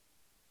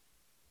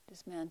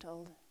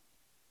dismantled,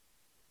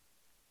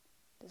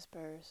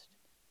 dispersed.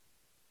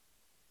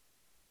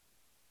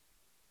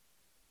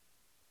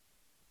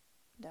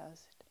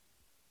 Dust.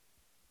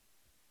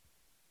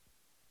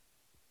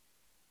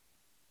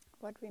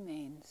 What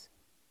remains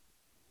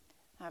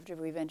after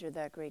we've entered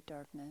that great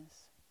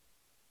darkness?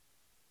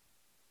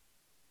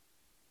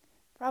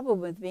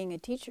 Problem with being a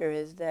teacher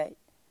is that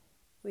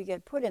we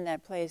get put in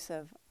that place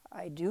of,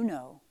 I do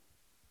know.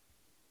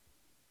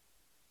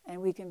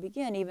 And we can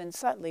begin, even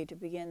subtly, to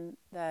begin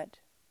that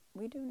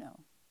we do know.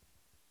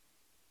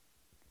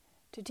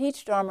 To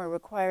teach Dharma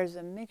requires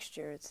a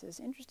mixture. It's this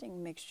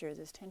interesting mixture,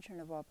 this tension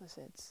of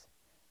opposites,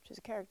 which is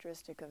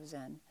characteristic of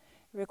Zen.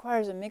 It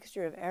requires a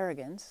mixture of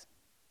arrogance.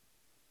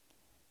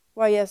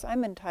 Why, yes,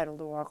 I'm entitled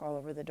to walk all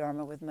over the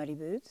Dharma with muddy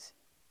boots.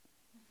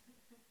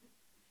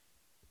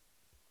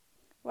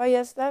 Why,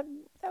 yes, that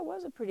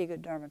was a pretty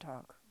good Dharma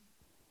talk.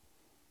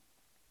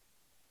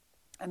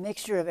 A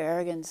mixture of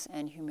arrogance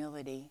and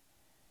humility,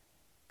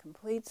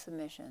 complete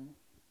submission.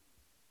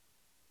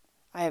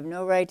 I have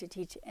no right to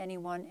teach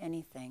anyone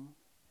anything.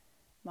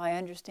 My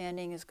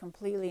understanding is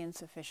completely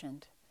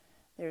insufficient.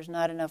 There's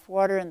not enough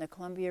water in the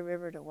Columbia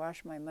River to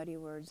wash my muddy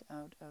words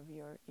out of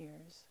your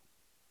ears.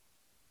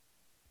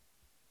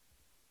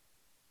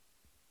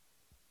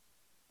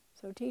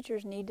 So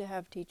teachers need to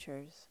have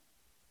teachers.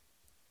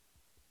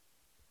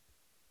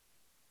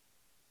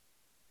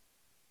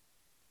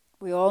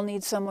 We all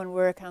need someone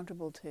we're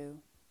accountable to,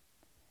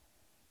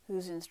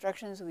 whose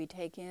instructions we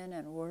take in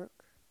and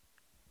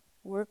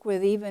work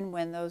with even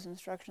when those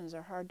instructions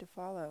are hard to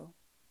follow.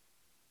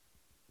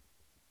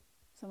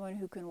 Someone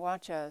who can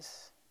watch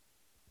us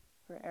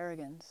for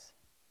arrogance,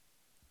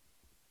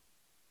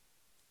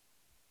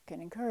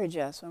 can encourage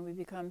us when we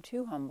become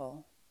too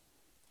humble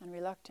and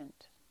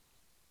reluctant.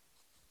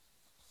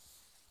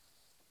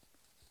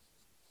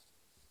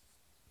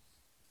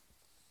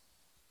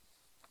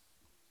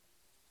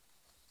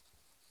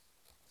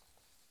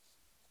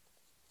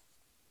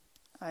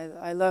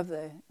 I love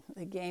the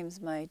games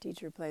my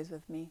teacher plays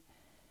with me.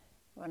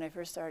 When I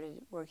first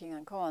started working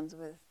on koans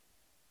with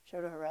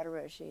Shodo Harada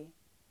Roshi,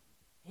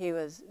 he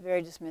was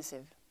very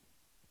dismissive.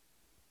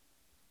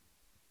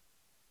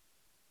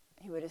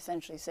 he would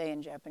essentially say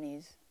in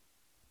Japanese,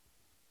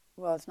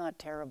 well, it's not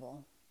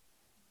terrible.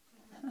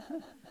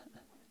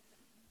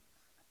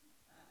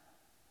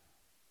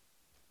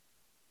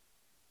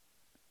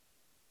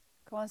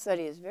 Koan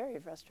study is very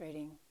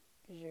frustrating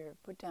because you're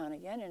put down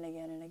again and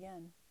again and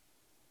again.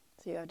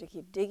 So you have to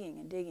keep digging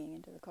and digging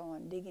into the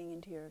koan, digging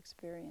into your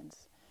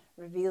experience,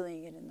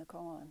 revealing it in the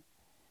koan.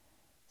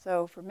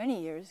 So for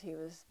many years he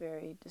was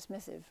very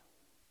dismissive.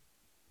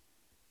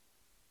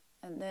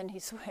 And then he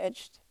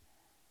switched,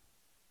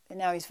 and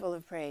now he's full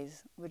of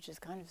praise, which is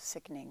kind of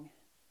sickening.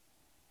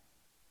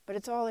 But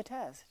it's all a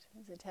test.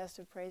 It's a test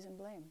of praise and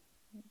blame.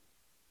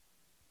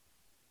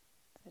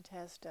 It's a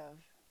test of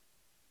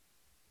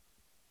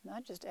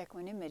not just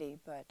equanimity,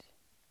 but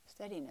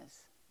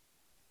steadiness.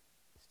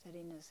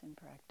 Steadiness in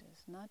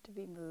practice, not to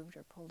be moved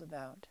or pulled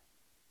about.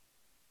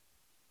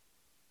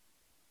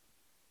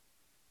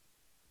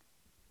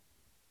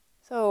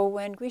 So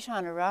when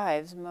Guishan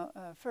arrives,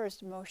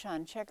 first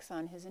Mo-shan checks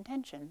on his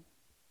intention.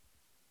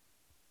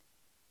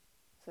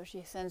 So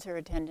she sends her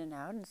attendant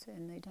out,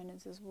 and the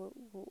attendant says,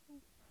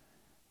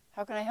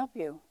 how can I help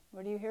you?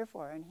 What are you here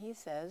for? And he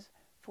says,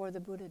 for the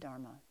Buddha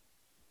Dharma.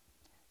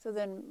 So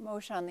then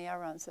Mo-shan the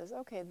Arahant says,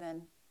 okay,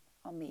 then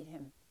I'll meet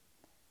him.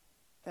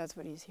 That's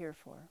what he's here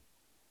for.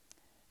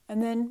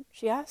 And then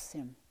she asks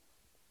him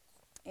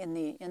in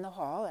the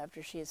hall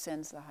after she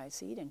ascends the high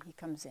seat, and he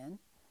comes in.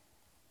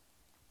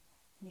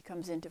 He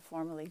comes in to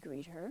formally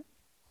greet her.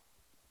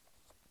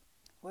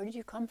 Where did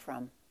you come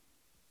from?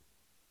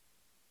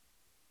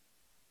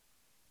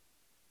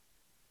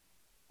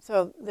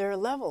 So there are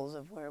levels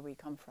of where we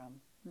come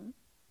from.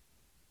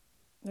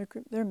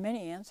 There are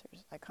many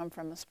answers. I come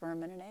from a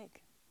sperm and an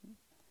egg.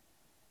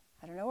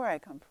 I don't know where I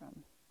come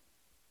from.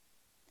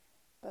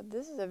 But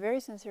this is a very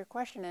sincere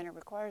question, and it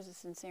requires a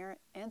sincere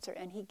answer,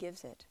 and he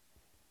gives it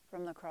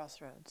from the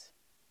crossroads.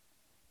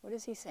 What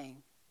is he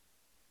saying?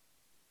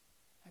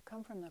 I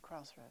come from the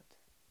crossroads.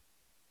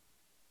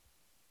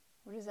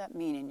 What does that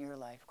mean in your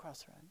life,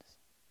 crossroads?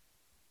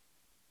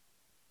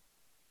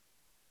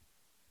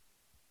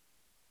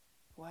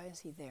 Why is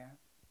he there?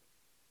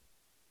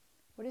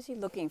 What is he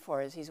looking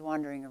for as he's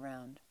wandering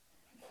around,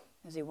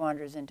 as he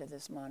wanders into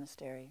this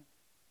monastery?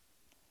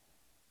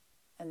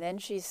 And then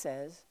she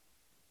says,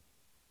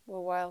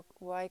 well,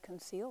 why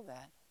conceal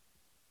that?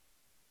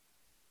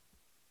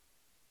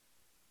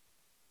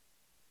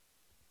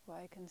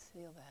 Why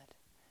conceal that?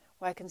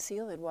 Why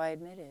conceal it? Why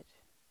admit it?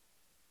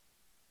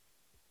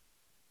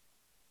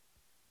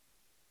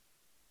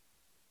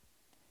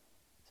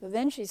 So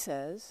then she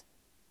says,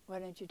 why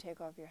don't you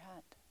take off your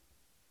hat?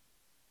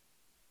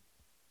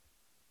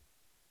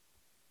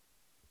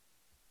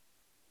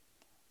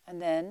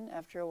 And then,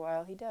 after a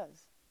while, he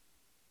does.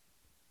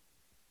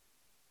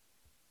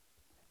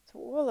 So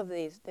all of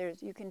these,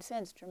 you can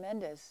sense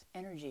tremendous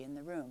energy in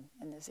the room,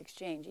 in this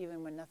exchange,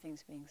 even when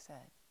nothing's being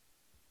said.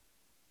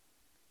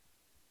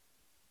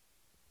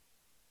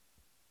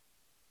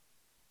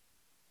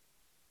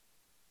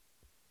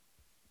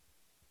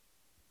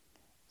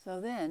 So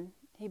then,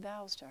 he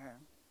bows to her.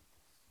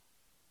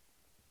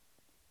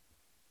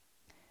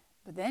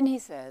 But then he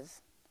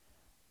says,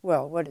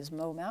 well, what is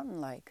Mo Mountain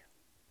like?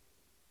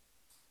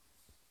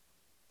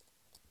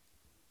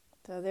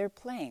 So they're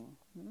playing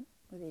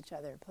with each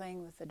other,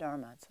 playing with the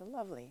Dharma. It's a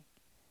lovely,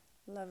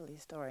 lovely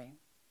story.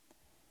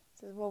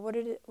 He says, well,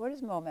 what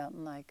is Mo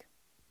Mountain like?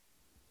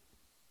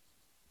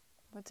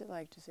 What's it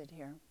like to sit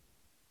here?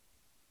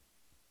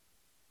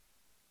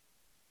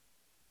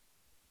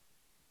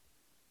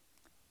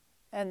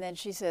 And then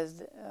she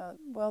says,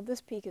 well,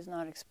 this peak is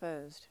not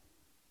exposed.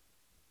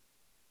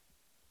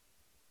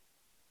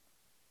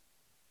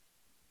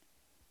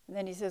 And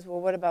then he says, well,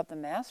 what about the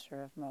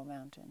master of Mo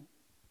Mountain?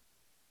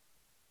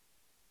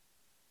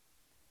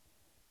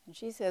 And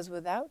she says,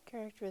 without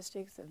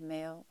characteristics of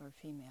male or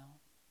female.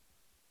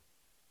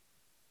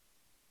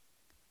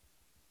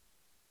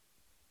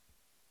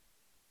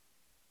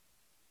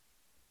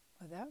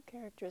 Without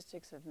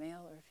characteristics of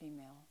male or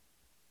female.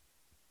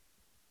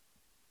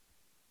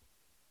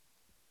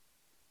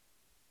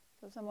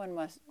 So someone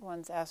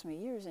once asked me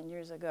years and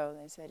years ago,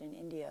 they said in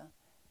India,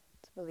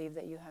 it's believed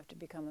that you have to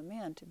become a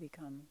man to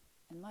become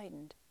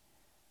enlightened.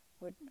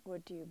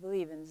 What do you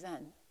believe in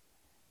Zen?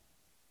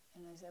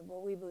 And I said,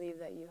 well, we believe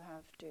that you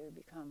have to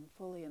become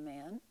fully a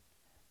man,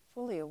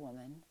 fully a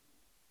woman,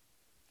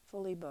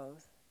 fully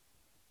both,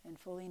 and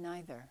fully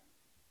neither.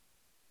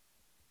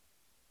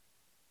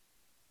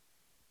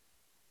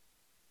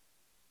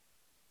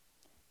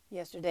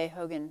 Yesterday,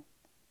 Hogan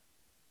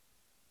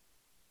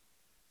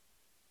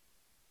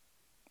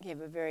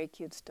gave a very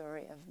cute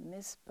story of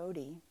Miss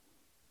Bodhi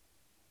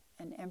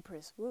and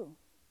Empress Wu.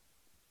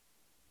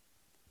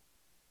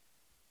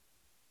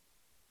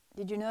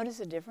 Did you notice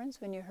a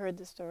difference when you heard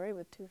the story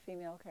with two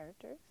female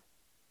characters?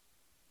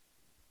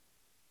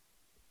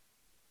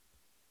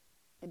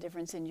 A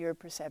difference in your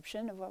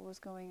perception of what was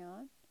going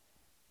on?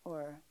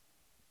 Or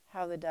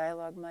how the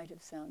dialogue might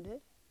have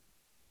sounded?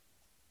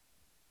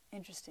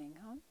 Interesting,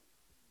 huh?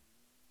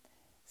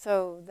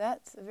 So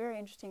that's a very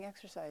interesting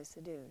exercise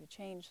to do, to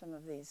change some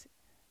of these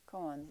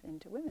koans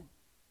into women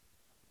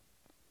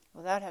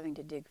without having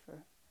to dig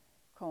for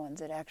koans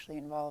that actually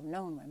involve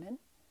known women.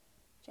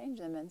 Change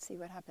them and see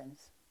what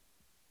happens.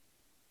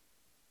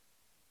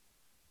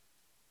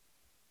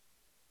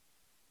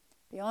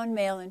 Beyond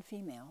male and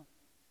female.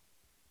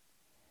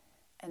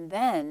 And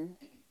then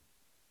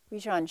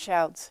Guishan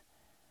shouts,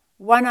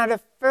 why not a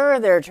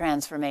further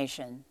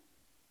transformation?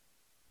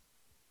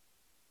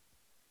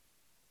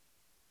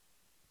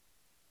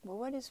 Well,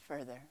 what is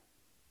further?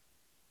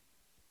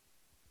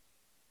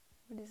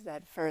 What is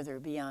that further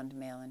beyond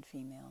male and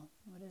female?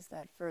 What is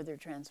that further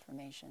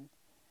transformation?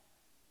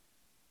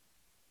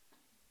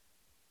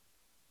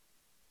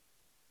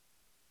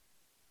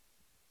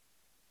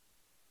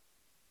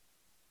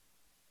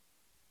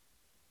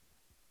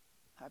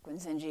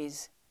 Hakuin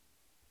Senji's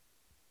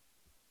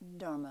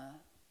Dharma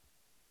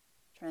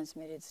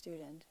transmitted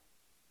student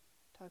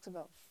talks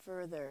about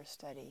further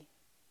study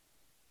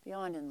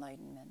beyond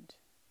enlightenment.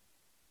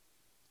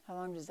 How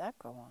long does that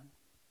go on?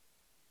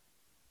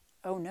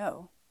 Oh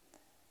no,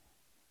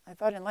 I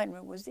thought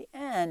enlightenment was the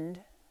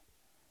end.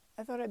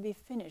 I thought I'd be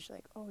finished,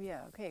 like, oh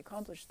yeah, okay,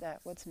 accomplished that,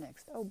 what's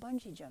next? Oh,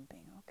 bungee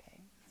jumping,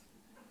 okay.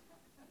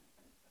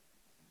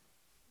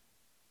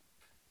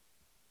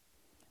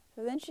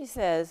 So then she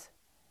says,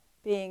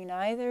 being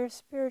neither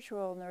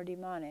spiritual nor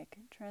demonic,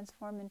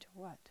 transform into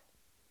what?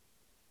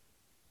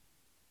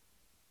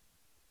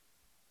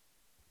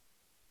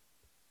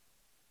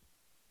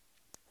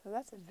 So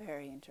that's a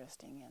very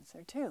interesting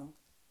answer too.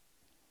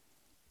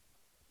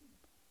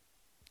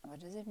 What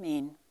does it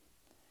mean?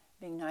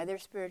 Being neither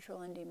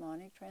spiritual and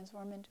demonic,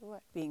 transform into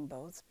what? Being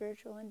both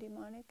spiritual and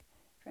demonic,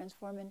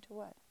 transform into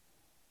what?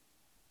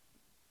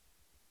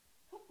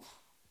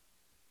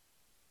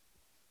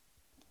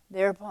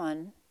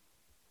 Thereupon,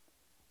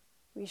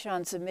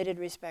 Guishan submitted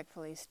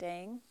respectfully,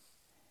 staying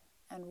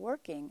and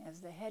working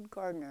as the head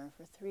gardener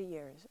for 3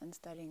 years and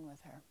studying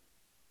with her.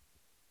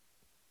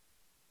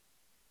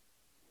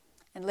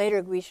 And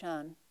later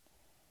Guishan,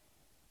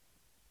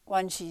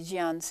 Guanxi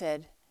Jian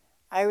said,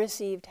 I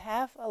received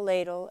half a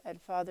ladle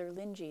at Father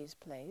Linji's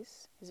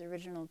place, his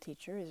original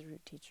teacher, his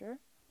root teacher,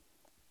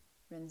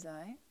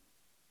 Rinzai,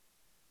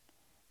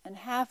 and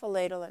half a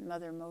ladle at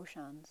Mother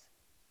Moshan's.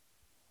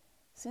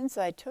 Since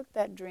I took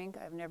that drink,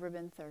 I've never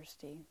been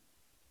thirsty.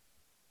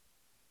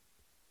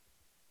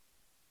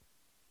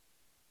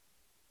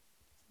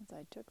 Since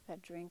I took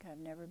that drink, I've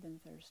never been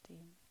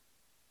thirsty.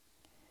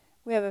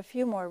 We have a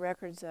few more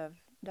records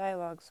of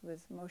dialogues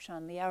with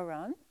Moshan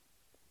Liaoran.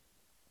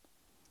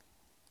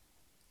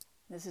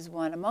 This is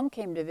one. A monk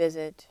came to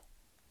visit,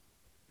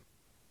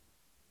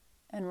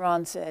 and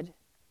Ron said,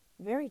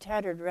 very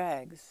tattered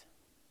rags.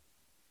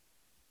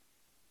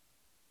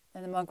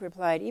 And the monk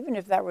replied, even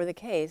if that were the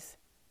case,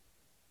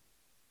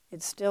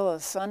 it's still a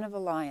son of a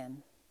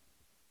lion.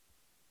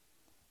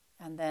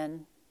 And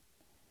then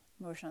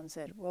Moshan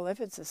said, well, if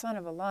it's the son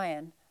of a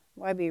lion,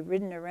 why be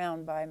ridden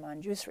around by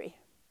Manjusri?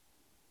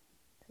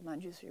 Because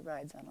Manjusri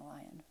rides on a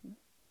lion.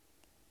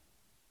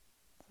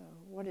 So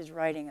what is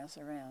riding us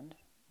around?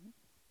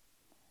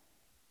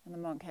 And the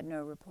monk had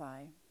no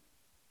reply.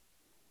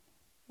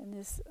 And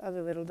this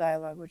other little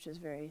dialogue, which is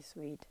very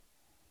sweet.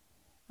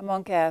 A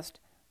monk asked,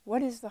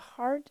 what is the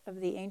heart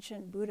of the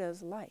ancient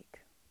Buddhas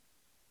like?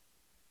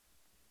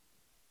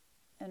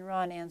 And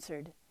Ron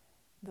answered,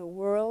 the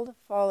world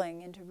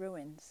falling into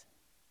ruins.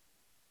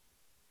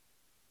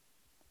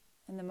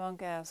 And the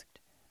monk asked,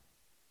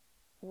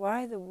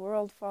 why the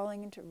world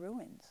falling into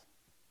ruins?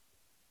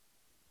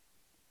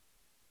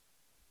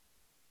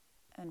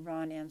 And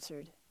Ron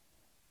answered,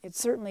 it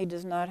certainly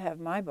does not have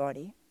my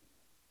body.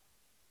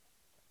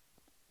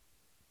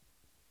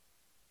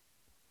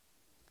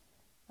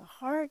 The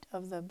heart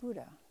of the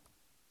Buddha.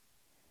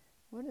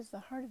 What is the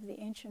heart of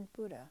the ancient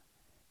Buddha?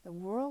 The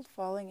world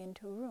falling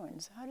into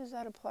ruins. How does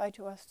that apply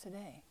to us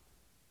today?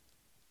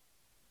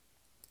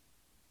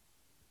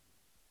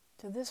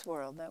 To this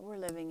world that we're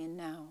living in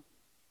now.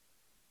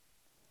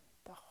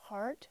 The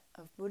heart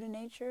of Buddha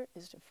nature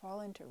is to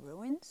fall into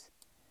ruins?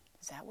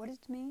 Is that what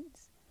it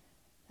means?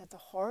 That the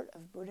heart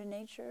of Buddha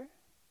nature,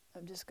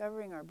 of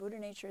discovering our Buddha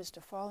nature, is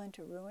to fall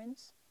into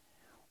ruins?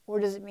 Or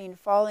does it mean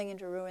falling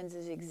into ruins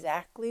is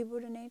exactly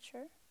Buddha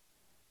nature?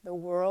 The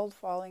world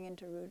falling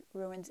into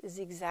ruins is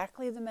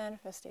exactly the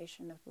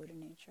manifestation of Buddha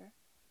nature?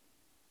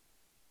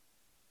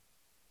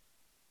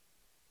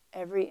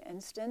 Every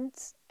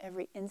instant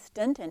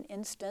and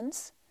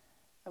instance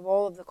of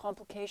all of the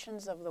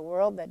complications of the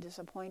world that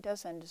disappoint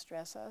us and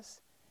distress us,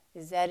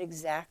 is that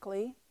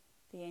exactly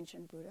the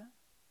ancient Buddha?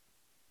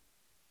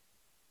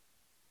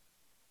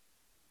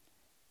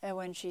 And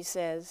when she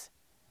says,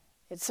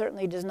 it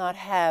certainly does not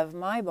have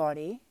my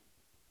body,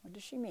 what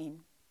does she mean?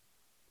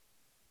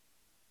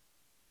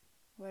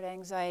 What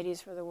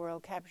anxieties for the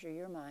world capture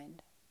your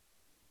mind?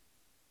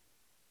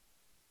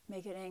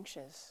 Make it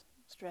anxious,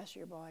 stress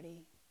your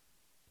body.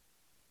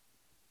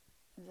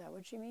 Is that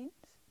what she means?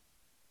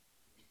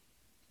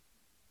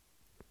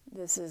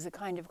 This is a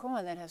kind of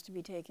koan that has to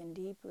be taken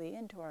deeply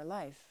into our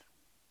life.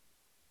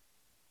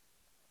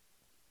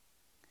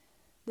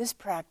 This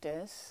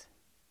practice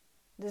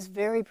this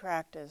very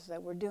practice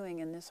that we're doing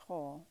in this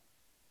hall,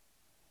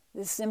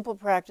 this simple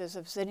practice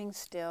of sitting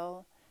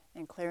still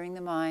and clearing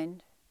the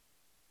mind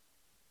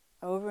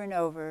over and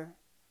over,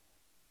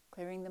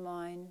 clearing the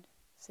mind,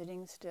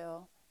 sitting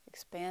still,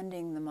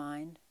 expanding the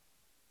mind,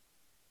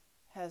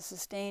 has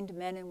sustained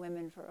men and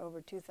women for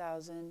over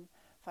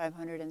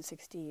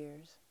 2,560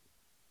 years.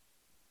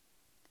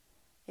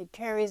 It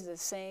carries the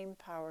same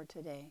power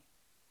today.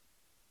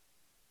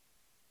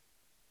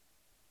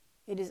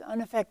 It is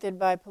unaffected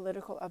by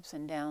political ups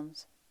and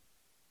downs.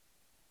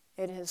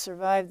 It has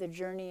survived the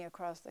journey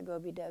across the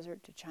Gobi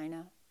Desert to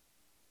China,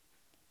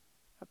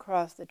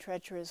 across the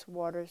treacherous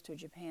waters to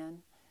Japan,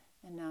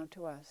 and now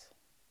to us.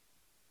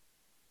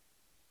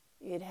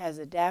 It has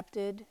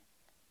adapted,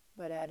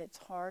 but at its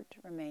heart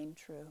remained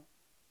true.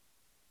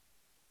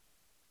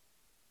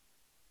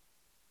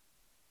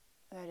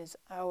 That is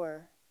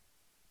our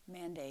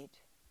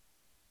mandate,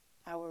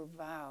 our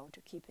vow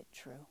to keep it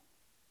true.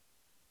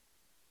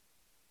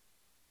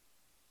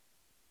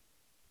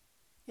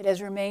 It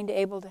has remained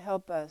able to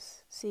help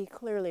us see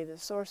clearly the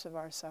source of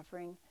our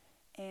suffering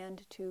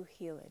and to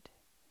heal it.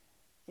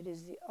 It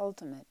is the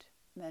ultimate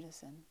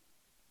medicine.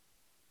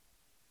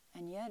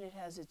 And yet it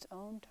has its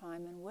own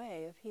time and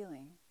way of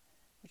healing,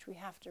 which we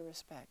have to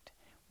respect.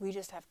 We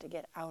just have to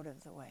get out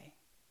of the way.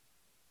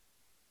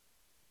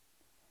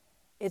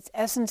 Its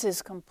essence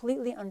is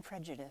completely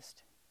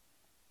unprejudiced.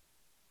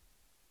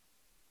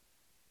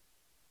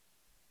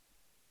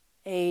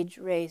 Age,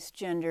 race,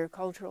 gender,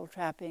 cultural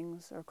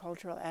trappings, or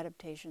cultural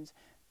adaptations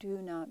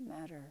do not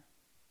matter.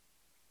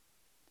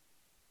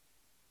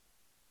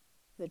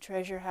 The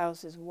treasure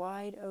house is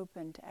wide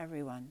open to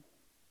everyone.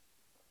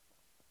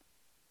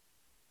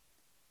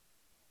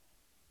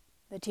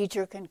 The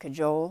teacher can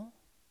cajole,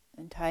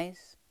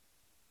 entice,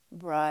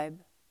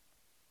 bribe,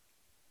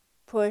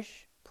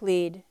 push,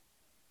 plead,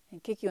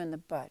 and kick you in the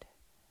butt.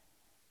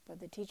 But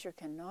the teacher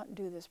cannot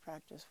do this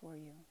practice for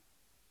you.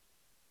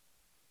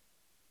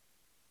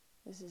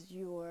 This is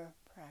your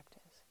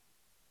practice.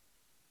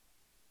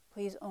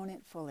 Please own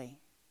it fully.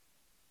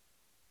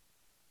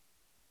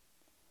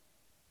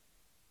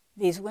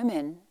 These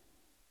women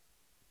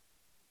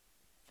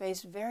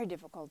faced very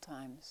difficult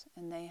times,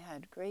 and they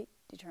had great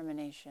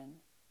determination,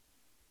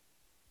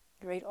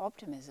 great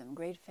optimism,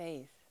 great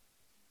faith,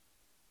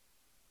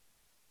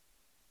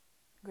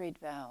 great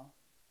vow.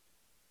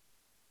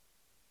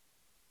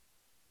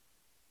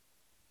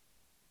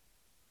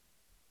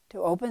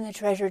 To open the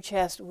treasure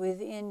chest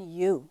within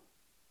you,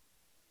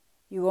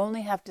 you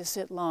only have to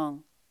sit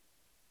long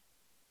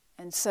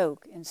and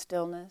soak in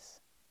stillness,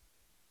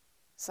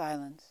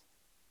 silence,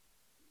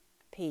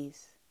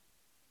 peace,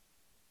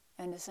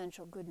 and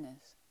essential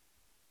goodness.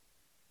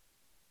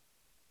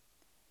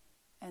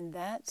 And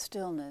that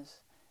stillness,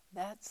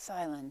 that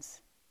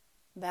silence,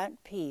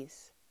 that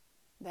peace,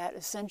 that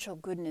essential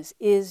goodness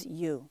is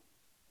you,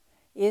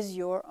 is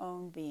your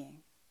own being.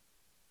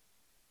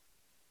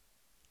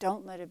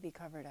 Don't let it be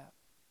covered up.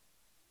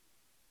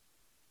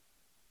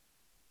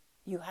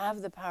 You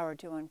have the power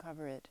to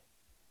uncover it,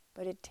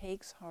 but it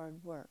takes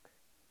hard work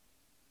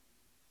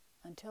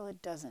until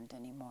it doesn't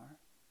anymore.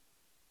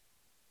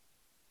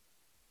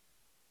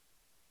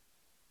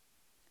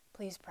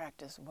 Please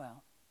practice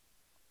well.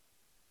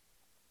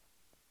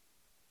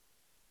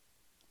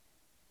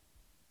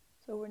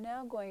 So we're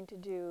now going to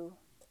do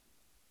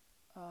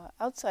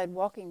outside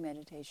walking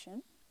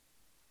meditation,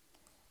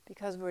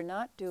 because we're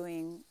not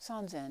doing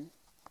Sanzen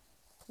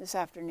this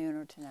afternoon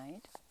or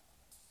tonight.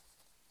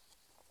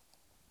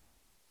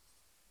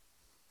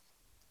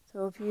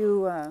 So if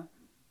you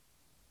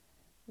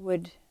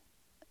would,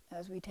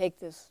 as we take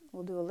this,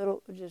 we'll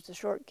do just a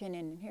short kin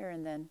in here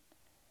and then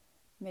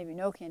maybe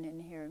no kin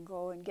in here, and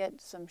go and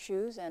get some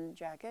shoes and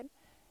jacket.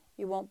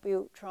 You won't be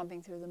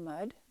tromping through the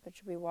mud, but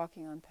you'll be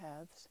walking on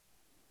paths.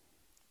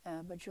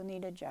 But you'll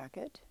need a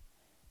jacket.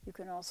 You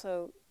can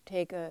also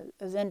take a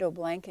Zendo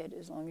blanket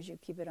as long as you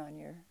keep it on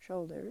your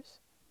shoulders.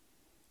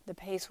 The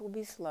pace will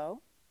be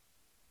slow.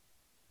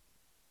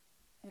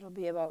 It'll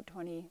be about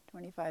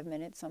 20-25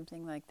 minutes,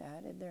 something like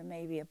that. There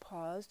may be a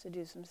pause to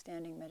do some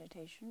standing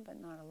meditation, but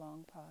not a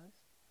long pause.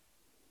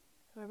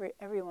 So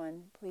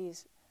everyone,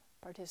 please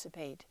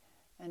participate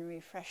and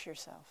refresh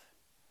yourself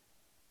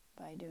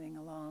by doing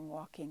a long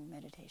walking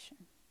meditation.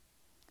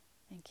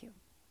 Thank you.